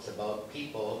written books about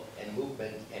people and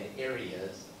movement and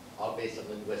areas, all based on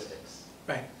linguistics.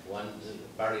 Right. One is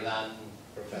Bar-Ilan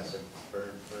professor,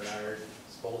 Bernard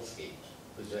Spolsky,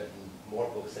 who's written more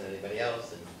books than anybody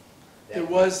else. And there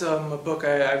was a book,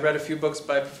 I read a few books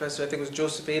by a professor, I think it was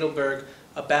Joseph Edelberg,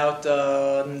 about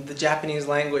the Japanese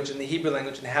language and the Hebrew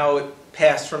language and how it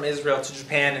passed from Israel to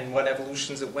Japan and what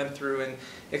evolutions it went through and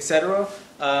etc.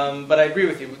 But I agree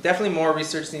with you. Definitely more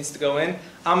research needs to go in.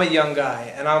 I'm a young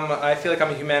guy and I feel like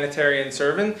I'm a humanitarian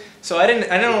servant. So I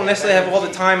don't necessarily have all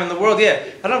the time in the world. Yeah,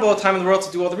 I don't have all the time in the world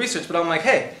to do all the research, but I'm like,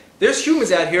 hey, there's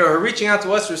humans out here who are reaching out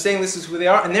to us who are saying this is who they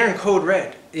are, and they're in code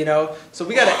red, So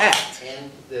we got to act.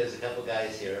 And there's a couple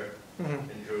guys here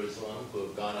Mm-hmm. in Jerusalem who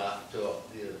have gone off to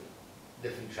the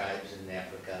different tribes in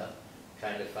Africa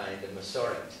trying to find a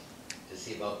Masoret to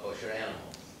see about kosher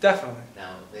animals. Definitely.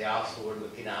 Now, they also were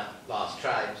looking at lost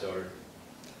tribes or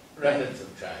remnants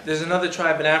of tribes. There's another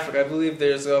tribe in Africa, I believe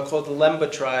there's called the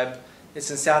Lemba tribe. It's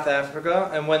in South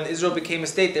Africa, and when Israel became a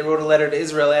state, they wrote a letter to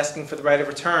Israel asking for the right of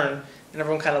return, and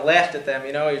everyone kind of laughed at them,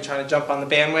 you're trying to jump on the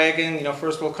bandwagon,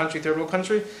 first world country, third world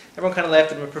country. Everyone kind of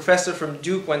laughed at them. A professor from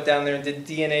Duke went down there and did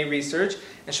DNA research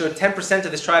and showed 10%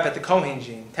 of this tribe had the Kohen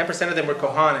gene. 10% of them were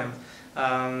Kohanim.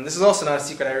 This is also not a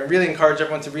secret. I really encourage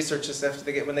everyone to research this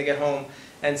when they get home.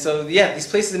 And so, yeah, these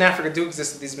places in Africa do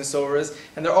exist with these Masoras,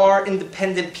 and there are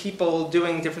independent people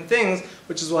doing different things,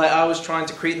 which is why I was trying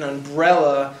to create an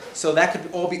umbrella so that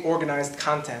could all be organized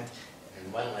content.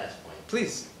 And one last point.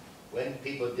 Please. When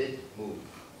people did move,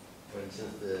 for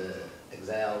instance, the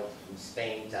exile from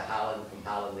Spain to Holland, from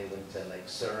Holland they went to like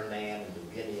Suriname and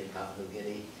New Guinea and Papua New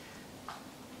Guinea,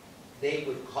 they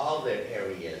would call their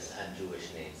areas on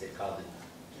Jewish names. They called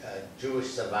it Jewish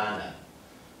Savannah,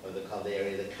 or they called the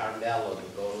area the Carmel or the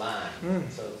Golan.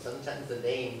 So sometimes the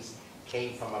names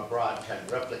came from abroad trying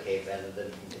to replicate rather than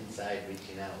from inside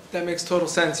reaching out. That makes total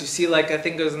sense. You see, I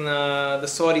think it was in the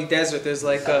Saudi desert, there's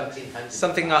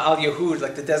something Al-Yahud,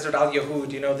 like the desert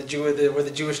Al-Yahud, where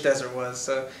the Jewish desert was.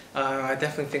 So I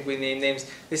definitely think we name names.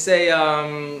 They say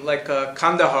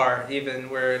Kandahar, even,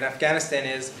 where in Afghanistan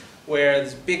is, where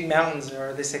there's big mountains,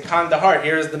 or they say Kandahar,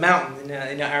 here is the mountain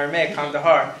in Aramaic,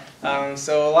 Kandahar.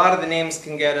 So a lot of the names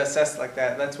can get assessed like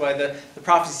that. That's why the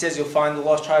prophecy says you'll find the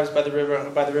lost tribes by the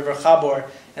river Chabor,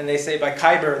 and they say by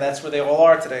Khyber, that's where they all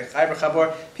are today. Khyber,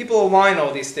 Chabor. People align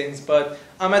all these things, but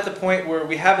I'm at the point where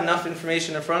we have enough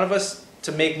information in front of us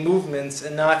to make movements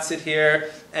and not sit here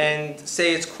and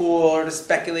say it's cool or to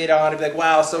speculate on it, be like,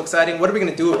 wow, so exciting. What are we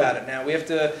going to do about it now? We have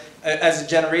to, as a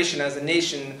generation, as a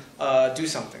nation, do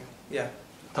something. Yeah.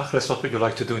 Tachlis, what would you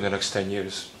like to do in the next 10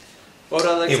 years? What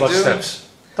would I like to in do? what steps?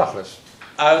 Tachlis.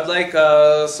 I would like,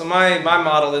 so my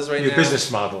model is right now. Your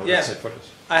business model, yeah. let's say, for this.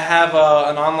 I have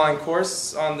an online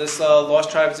course on this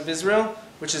Lost Tribes of Israel,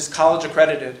 which is college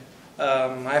accredited.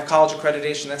 I have college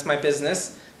accreditation, that's my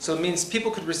business. So it means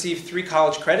people could receive 3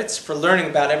 college credits for learning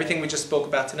about everything we just spoke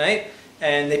about tonight,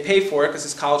 and they pay for it because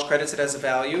it's college credits, it has a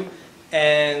value.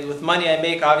 And with money I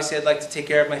make, obviously I'd like to take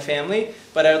care of my family,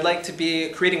 but I would like to be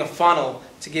creating a funnel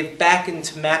to give back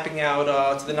into mapping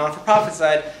out to the non-for-profit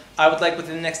side. I would like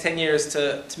within the next 10 years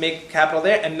to make capital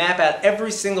there and map out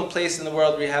every single place in the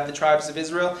world where you have the tribes of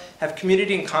Israel, have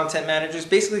community and content managers,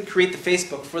 basically create the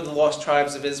Facebook for the lost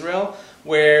tribes of Israel,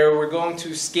 where we're going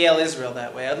to scale Israel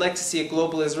that way. I'd like to see a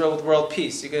global Israel with world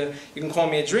peace. You can call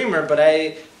me a dreamer, but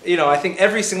I think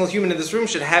every single human in this room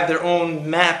should have their own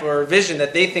map or vision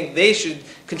that they think they should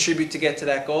contribute to get to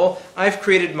that goal. I've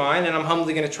created mine, and I'm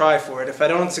humbly going to try for it. If I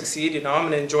don't succeed, I'm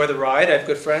going to enjoy the ride. I have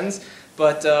good friends.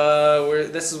 But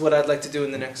this is what I'd like to do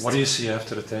in the next... What do you see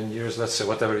after the 10 years, let's say,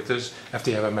 whatever it is,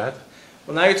 after you have a map?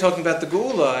 Well, now you're talking about the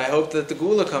Geula. I hope that the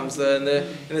Geula comes. In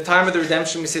the time of the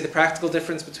redemption, we say the practical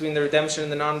difference between the redemption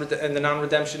and the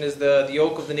non-redemption is the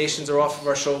yoke of the nations are off of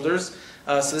our shoulders.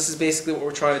 So this is basically what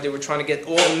we're trying to do. We're trying to get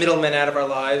all the middlemen out of our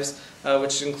lives,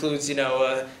 which includes,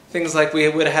 things like we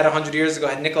would have had 100 years ago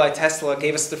had Nikola Tesla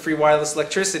gave us the free wireless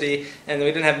electricity, and we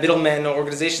didn't have middlemen or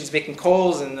organizations making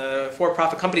calls and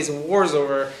for-profit companies and wars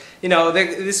over.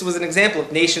 This was an example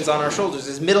of nations on our shoulders.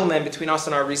 There's middlemen between us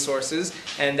and our resources,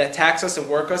 and that tax us and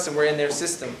work us, and we're in their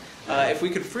system. If we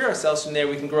could free ourselves from there,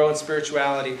 we can grow in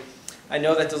spirituality. I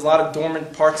know that there's a lot of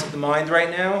dormant parts of the mind right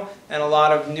now, and a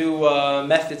lot of new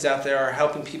methods out there are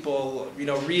helping people,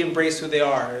 re-embrace who they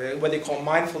are. Whether you call it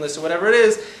mindfulness or whatever it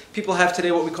is, people have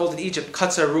today what we called in Egypt,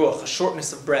 katzar ruach, a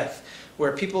shortness of breath,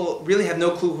 where people really have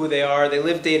no clue who they are. They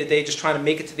live day to day just trying to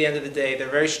make it to the end of the day. They're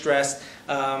very stressed.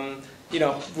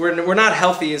 We're not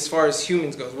healthy as far as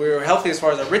humans goes. We're healthy as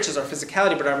far as our riches, our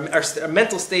physicality, but our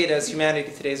mental state as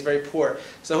humanity today is very poor.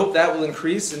 So I hope that will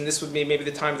increase, and this would be maybe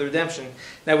the time of the redemption.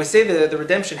 Now we say that the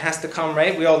redemption has to come,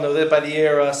 right? We all know that by the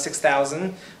year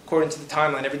 6000, according to the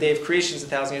timeline. Every day of creation is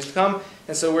 1,000 years to come.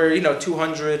 And so we're,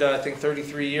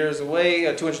 233 years away,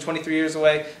 223 years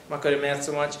away. I'm not good at math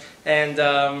so much. And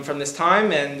from this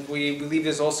time, and we believe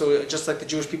there's also, just like the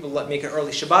Jewish people make an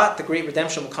early Shabbat, the great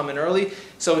redemption will come in early.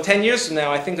 So 10 years from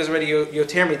now, I think there's already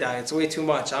Yoter Midai. It's way too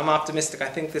much. I'm optimistic. I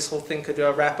think this whole thing could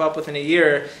wrap up within a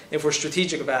year if we're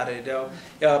strategic about it.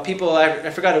 People, I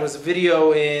forgot, it was a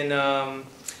video in...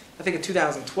 I think in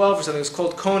 2012 or something. It was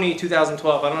called Coney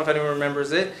 2012. I don't know if anyone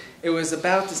remembers it. It was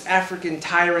about this African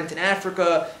tyrant in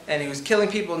Africa, and he was killing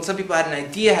people, and some people had an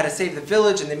idea how to save the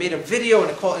village, and they made a video and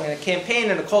a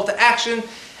campaign and a call to action,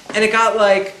 and it got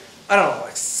like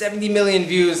 70 million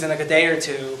views in like a day or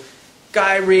two.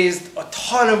 Guy raised a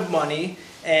ton of money,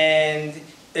 and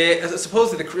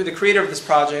supposedly the creator of this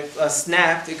project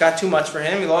snapped. It got too much for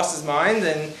him. He lost his mind,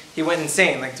 and he went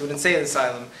insane, like to an insane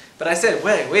asylum. But I said,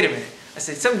 wait a minute. I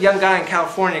said, some young guy in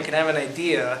California can have an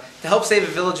idea to help save a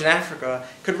village in Africa,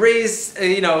 could raise,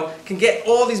 can get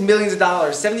all these millions of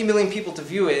dollars, 70 million people to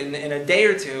view it in a day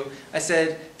or two. I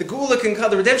said, the Geula can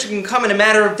come, the redemption can come in a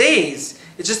matter of days.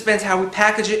 It just depends how we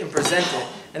package it and present it.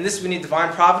 And this, we need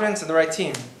divine providence and the right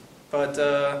team. But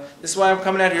this is why I'm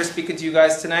coming out here speaking to you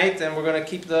guys tonight, and we're going to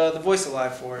keep the voice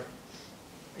alive for it.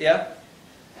 Yeah?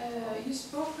 You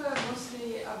spoke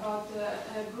mostly about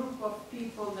a group of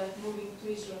people that moving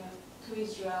to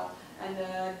Israel, and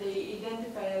they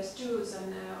identify as Jews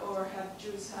and or have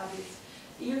Jewish habits.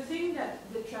 You think that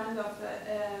the trend of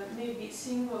maybe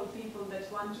single people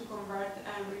that want to convert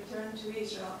and return to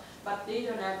Israel, but they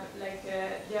don't have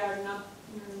they are not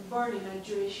born in a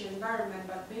Jewish environment,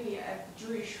 but maybe have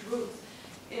Jewish roots.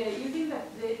 You think that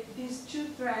these two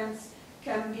trends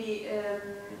can be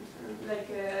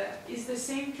is the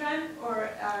same trend, or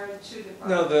are two different?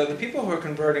 No, the people who are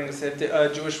converting with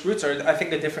Jewish roots are, I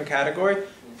think, a different category.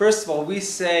 First of all, we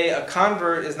say a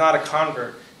convert is not a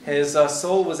convert. His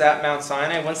soul was at Mount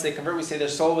Sinai. Once they convert, we say their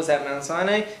soul was at Mount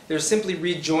Sinai. They're simply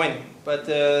rejoining. But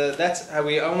that's how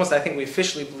I think we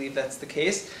officially believe that's the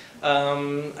case.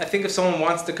 I think if someone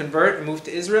wants to convert and move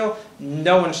to Israel,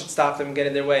 no one should stop them and get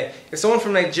in their way. If someone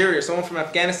from Nigeria or someone from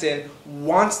Afghanistan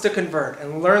wants to convert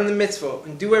and learn the mitzvah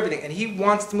and do everything, and he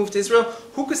wants to move to Israel,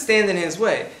 who could stand in his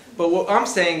way? But what I'm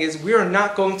saying is we are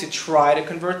not going to try to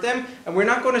convert them, and we're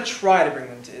not going to try to bring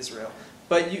them to Israel.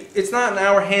 But it's not in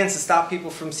our hands to stop people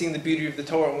from seeing the beauty of the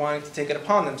Torah and wanting to take it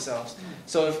upon themselves.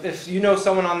 So if you know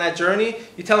someone on that journey,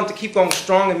 you tell them to keep going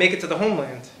strong and make it to the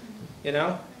homeland. You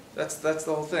know? That's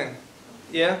the whole thing.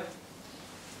 Yeah?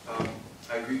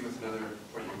 I agree with another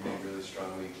point you made really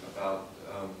strongly about,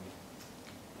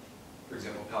 for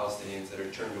example, Palestinians that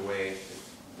are turned away,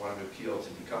 wanted to appeal to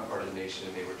become part of the nation,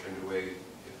 and they were turned away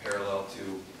parallel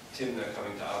to Timnah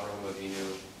coming to Avraham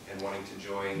Avinu and wanting to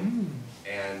join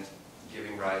and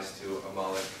giving rise to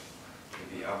Amalek.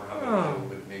 Maybe Avraham Avinu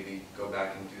would maybe go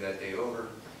back and do that day over.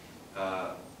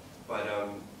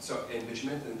 So, and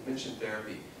mentioned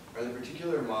therapy. Are there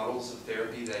particular models of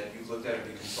therapy that you've looked at or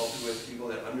been consulted with, people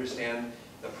that understand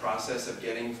the process of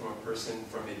getting from a person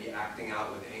from maybe acting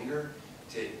out with anger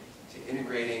to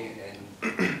integrating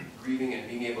and grieving and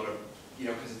being able to,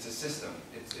 because it's a system.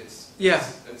 It's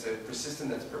a system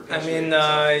that's perpetuated.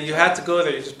 I mean, you had to go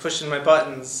there. You're just pushing my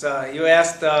buttons. You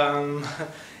asked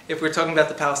if we're talking about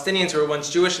the Palestinians who were once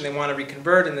Jewish and they want to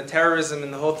reconvert and the terrorism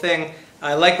and the whole thing.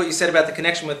 I like what you said about the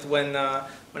connection with when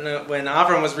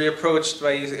Avram was reapproached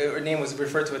by, her name was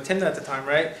referred to as Timnah at the time,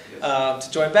 right? Yes.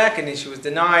 To join back, and she was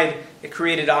denied. It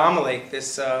created Amalek,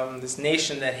 this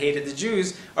nation that hated the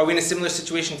Jews. Are we in a similar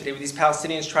situation today where these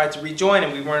Palestinians tried to rejoin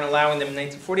and we weren't allowing them in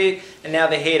 1948, and now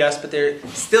they hate us, but they're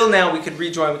still now we could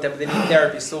rejoin with them, but they need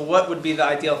therapy. So what would be the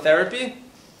ideal therapy?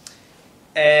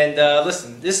 And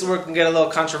listen, this is where it can get a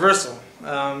little controversial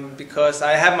because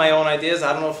I have my own ideas.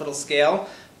 I don't know if it'll scale.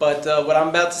 But what I'm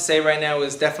about to say right now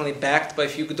is definitely backed by a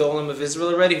few Gedolim of Israel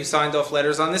already who signed off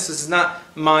letters on this. This is not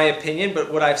my opinion,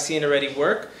 but what I've seen already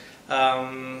work,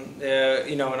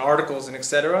 in articles and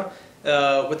etc.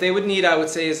 What they would need, I would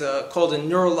say, is called a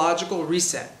neurological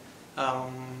reset.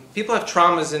 People have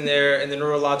traumas in the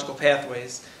neurological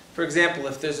pathways. For example,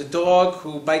 if there's a dog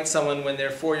who bites someone when they're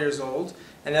 4 years old,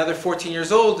 and now they're 14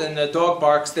 years old, and the dog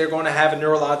barks, they're going to have a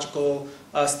neurological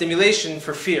stimulation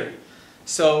for fear.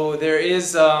 So there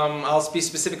is, I'll be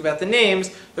specific about the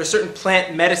names, there are certain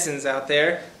plant medicines out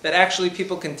there that actually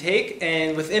people can take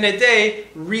and within a day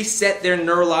reset their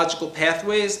neurological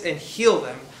pathways and heal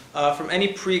them from any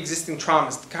pre-existing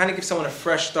traumas, to kind of give someone a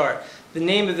fresh start. The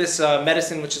name of this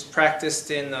medicine, which is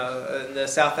practiced in the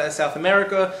South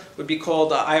America, would be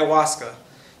called ayahuasca.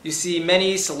 You see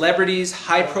many celebrities,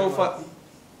 high profile...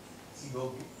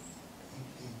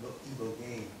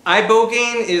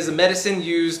 Ibogaine is a medicine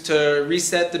used to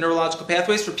reset the neurological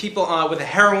pathways for people with a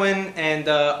heroin and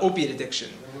opiate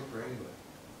addiction.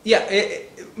 Yeah,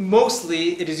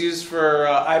 mostly it is used for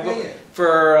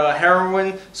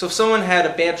heroin. So if someone had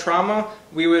a bad trauma,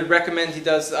 we would recommend he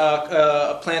does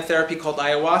a plant therapy called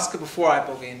ayahuasca before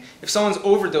ibogaine. If someone's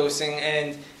overdosing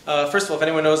and first of all, if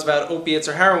anyone knows about opiates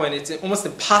or heroin, it's almost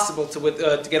impossible to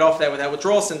get off that without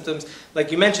withdrawal symptoms.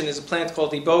 Like you mentioned, there's a plant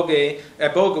called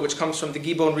iboga, which comes from the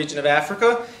Gibon region of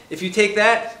Africa. If you take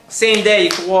that, same day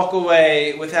you can walk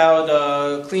away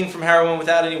without clean from heroin,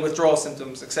 without any withdrawal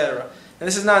symptoms, etc. And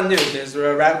this is not new. There's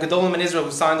Rabbi Gedolim in Israel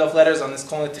who signed off letters on this,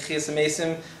 calling it Techiyas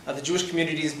HaMesim. The Jewish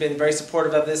community has been very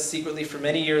supportive of this secretly for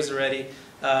many years already.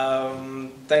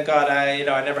 Thank God I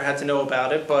never had to know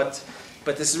about it, but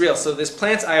this is real. So this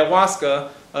plant's ayahuasca,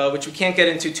 which we can't get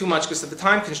into too much because of the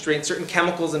time constraint, certain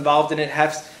chemicals involved in it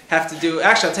have to do...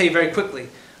 Actually, I'll tell you very quickly.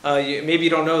 Maybe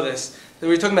you don't know this. We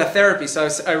were talking about therapy, so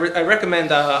I recommend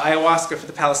ayahuasca for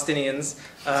the Palestinians.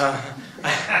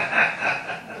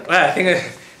 I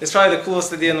think it's probably the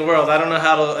coolest idea in the world. I don't know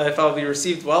if I'll be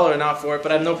received well or not for it,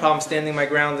 but I have no problem standing my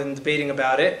ground and debating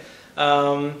about it.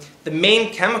 The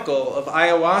main chemical of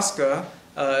ayahuasca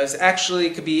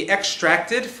could be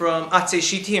extracted from atzei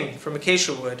shitim, from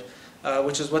acacia wood,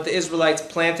 which is what the Israelites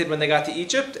planted when they got to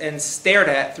Egypt and stared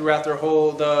at throughout their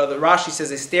whole, the Rashi says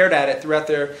they stared at it throughout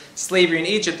their slavery in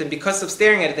Egypt, and because of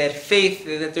staring at it, they had faith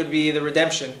that there would be the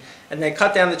redemption. And they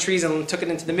cut down the trees and took it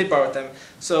into the midbar with them.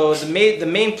 So the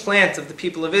main plant of the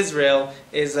people of Israel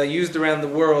is used around the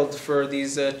world for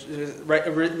these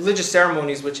religious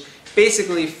ceremonies, which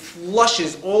basically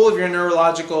flushes all of your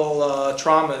neurological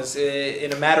traumas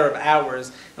in a matter of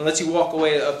hours and lets you walk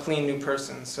away a clean new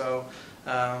person. So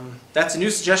that's a new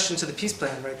suggestion to the peace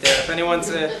plan right there. If anyone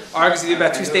argues with you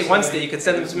about two-state, one-state, you could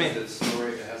send them to me. The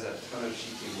story has a ton of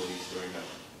shitim story now.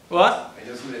 What? I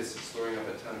know somebody that's storing up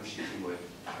a ton of sheeping wood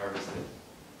to harvest it.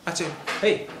 That's it.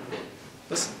 Hey,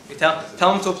 listen, you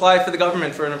tell them to apply for the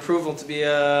government for an approval to be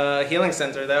a healing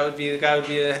center. That would be, the guy would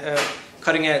be a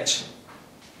cutting edge.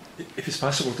 If it's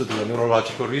possible to do a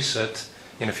neurological reset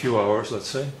in a few hours, let's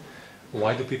say,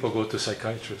 why do people go to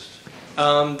psychiatrists?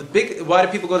 Why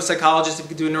do people go to psychologists if you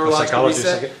could do a neurological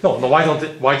reset? No, why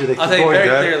do they keep I'll tell you going very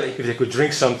there clearly. if they could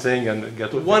drink something and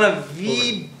get... One of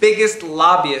the biggest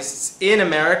lobbyists in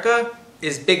America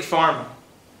is Big Pharma.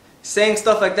 Saying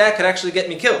stuff like that could actually get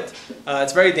me killed.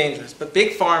 It's very dangerous. But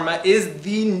Big Pharma is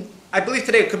I believe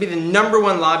today it could be the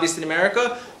 #1 lobbyist in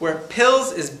America, where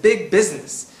pills is big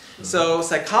business. So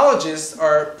psychologists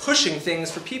are pushing things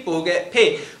for people who get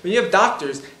paid. When you have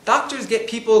doctors get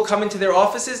people come into their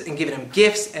offices and giving them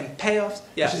gifts and payoffs.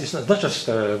 Yeah. It's not just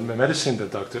medicine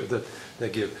that they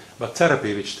give, but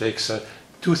therapy, which takes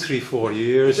 2, 3, 4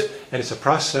 years, and it's a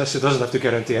process. It doesn't have to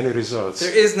guarantee any results.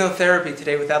 There is no therapy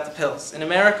today without the pills. In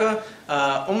America,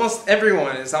 almost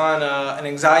everyone is on an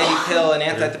anxiety pill, an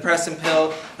antidepressant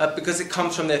pill, because it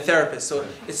comes from their therapist. So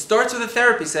it starts with a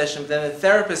therapy session, but then the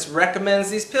therapist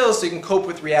recommends these pills so you can cope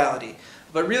with reality.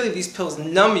 But really, these pills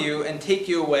numb you and take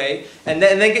you away, and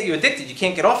then get you addicted. You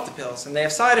can't get off the pills, and they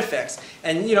have side effects.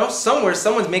 And you know, somewhere,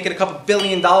 someone's making a couple $1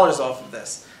 billion off of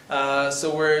this.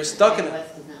 So we're stuck in.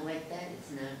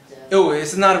 Oh,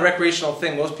 this is not a recreational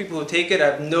thing. Most people who take it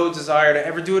have no desire to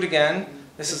ever do it again.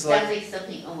 This is like... Sounds like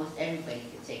something almost everybody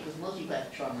can take, because most people have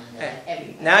trauma in their life.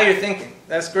 Everybody. Now you're thinking.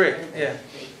 That's great. Yeah.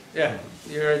 Yeah.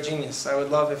 You're a genius. I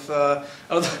would love if...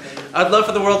 I'd love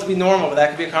for the world to be normal, but that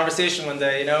could be a conversation one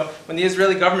day, you know? When the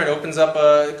Israeli government opens up...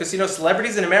 Because, you know,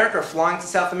 celebrities in America are flying to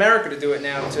South America to do it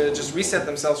now, to just reset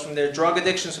themselves from their drug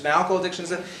addictions, from alcohol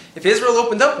addictions. If Israel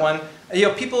opened up one... You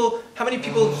know, how many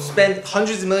people spend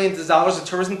hundreds of millions of dollars in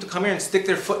tourism to come here and stick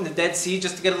their foot in the Dead Sea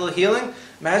just to get a little healing?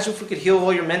 Imagine if we could heal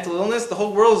all your mental illness. The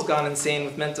whole world's gone insane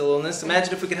with mental illness.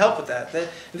 Imagine if we could help with that.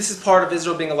 This is part of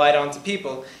Israel being a light onto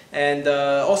people. And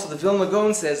also the Vilna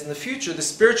Gaon says, in the future, the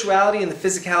spirituality and the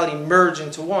physicality merge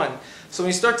into one. So when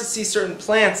you start to see certain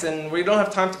plants, and we don't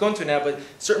have time to go into it now, but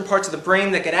certain parts of the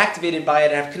brain that get activated by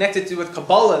it and have connected to with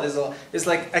Kabbalah, there's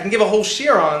like, I can give a whole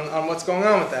shiur on what's going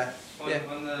on with that.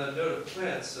 On the note of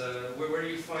plants, where do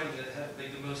you find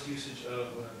the most usage of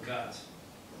gods?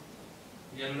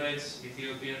 Yemenites,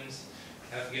 Ethiopians,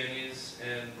 Afghanis,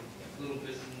 and a little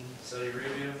bit in Saudi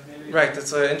Arabia, maybe? Right,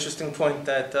 that's an interesting point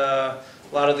that a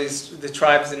lot of the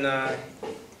tribes in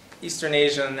Eastern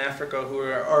Asia and Africa who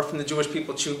are from the Jewish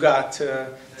people chew gut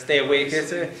to stay awake.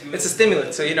 It's a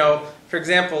stimulant. So, you know, for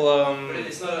example... but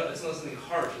it's not something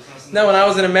harsh. It's not something no, when I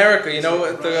was in America, you know,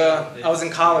 I was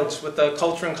in college. What the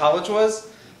culture in college was?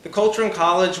 The culture in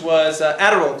college was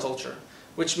Adderall culture,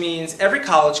 which means every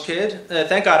college kid,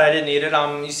 thank God I didn't need it.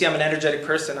 You see, I'm an energetic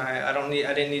person. I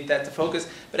didn't need that to focus.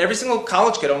 But every single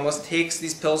college kid almost takes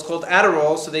these pills called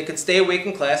Adderall so they could stay awake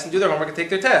in class and do their homework and take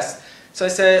their tests. So I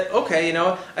said, okay, you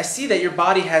know, I see that your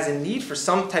body has a need for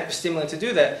some type of stimulant to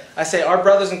do that. I say, our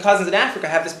brothers and cousins in Africa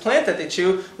have this plant that they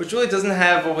chew, which really doesn't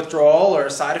have a withdrawal or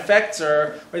side effects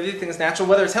or anything is natural.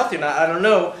 Whether it's healthy or not, I don't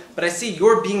know. But I see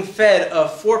you're being fed a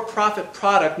for-profit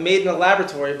product made in a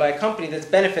laboratory by a company that's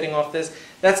benefiting off this.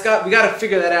 We got to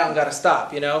figure that out and got to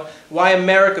stop, you know. Why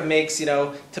America makes, you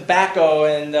know, tobacco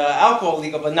and alcohol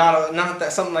legal, but not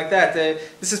that, something like that.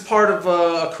 This is part of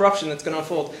a corruption that's going to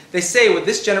unfold. They say with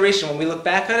this generation, when we look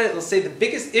back at it, they'll say the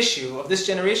biggest issue of this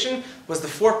generation was the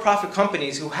for-profit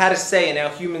companies who had a say in how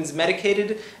humans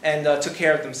medicated and took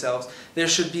care of themselves. There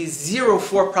should be zero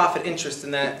for-profit interest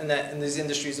in these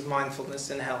industries of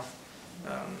mindfulness and health.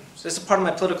 So this is part of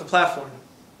my political platform.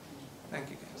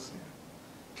 Thank you.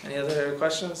 Any other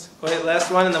questions? Wait, last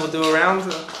one, and then we'll do a round.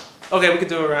 Okay, we could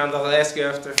do a round. I'll ask you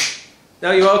after. No,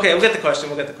 okay? We'll get the question.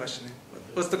 We'll get the question.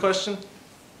 What's the question?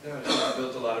 No, I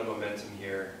built a lot of momentum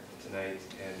here tonight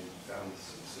and found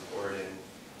some support, and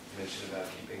you mentioned about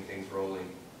keeping things rolling.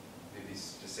 Maybe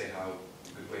just say how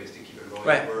good ways to keep it rolling,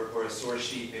 right. Or a source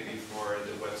sheet maybe for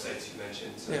the websites you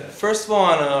mentioned. So yeah. First of all,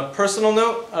 on a personal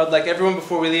note, I'd like everyone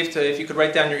before we leave if you could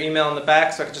write down your email in the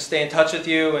back so I could just stay in touch with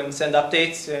you and send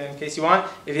updates in case you want.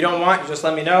 If you don't want, you just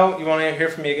let me know. You won't hear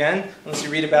from me again unless you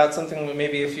read about something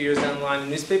maybe a few years down the line in a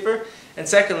newspaper. And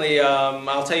secondly,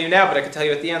 I'll tell you now, but I can tell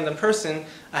you at the end in person,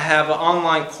 I have an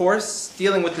online course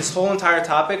dealing with this whole entire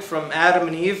topic from Adam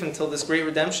and Eve until this great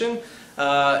redemption,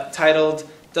 titled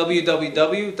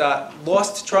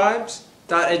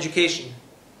www.losttribes.education.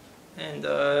 And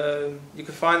you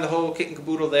can find the whole kit and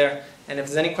caboodle there. And if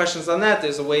there's any questions on that,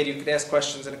 there's a way you can ask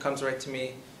questions and it comes right to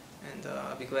me. And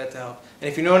I'll be glad to help. And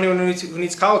if you know anyone who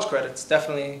needs college credits,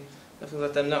 definitely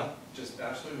let them know. Just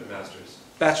bachelor's or master's?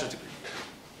 Bachelor's degree.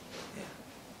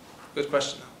 Good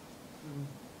question, though.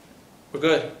 We're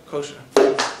good.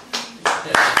 Kosher.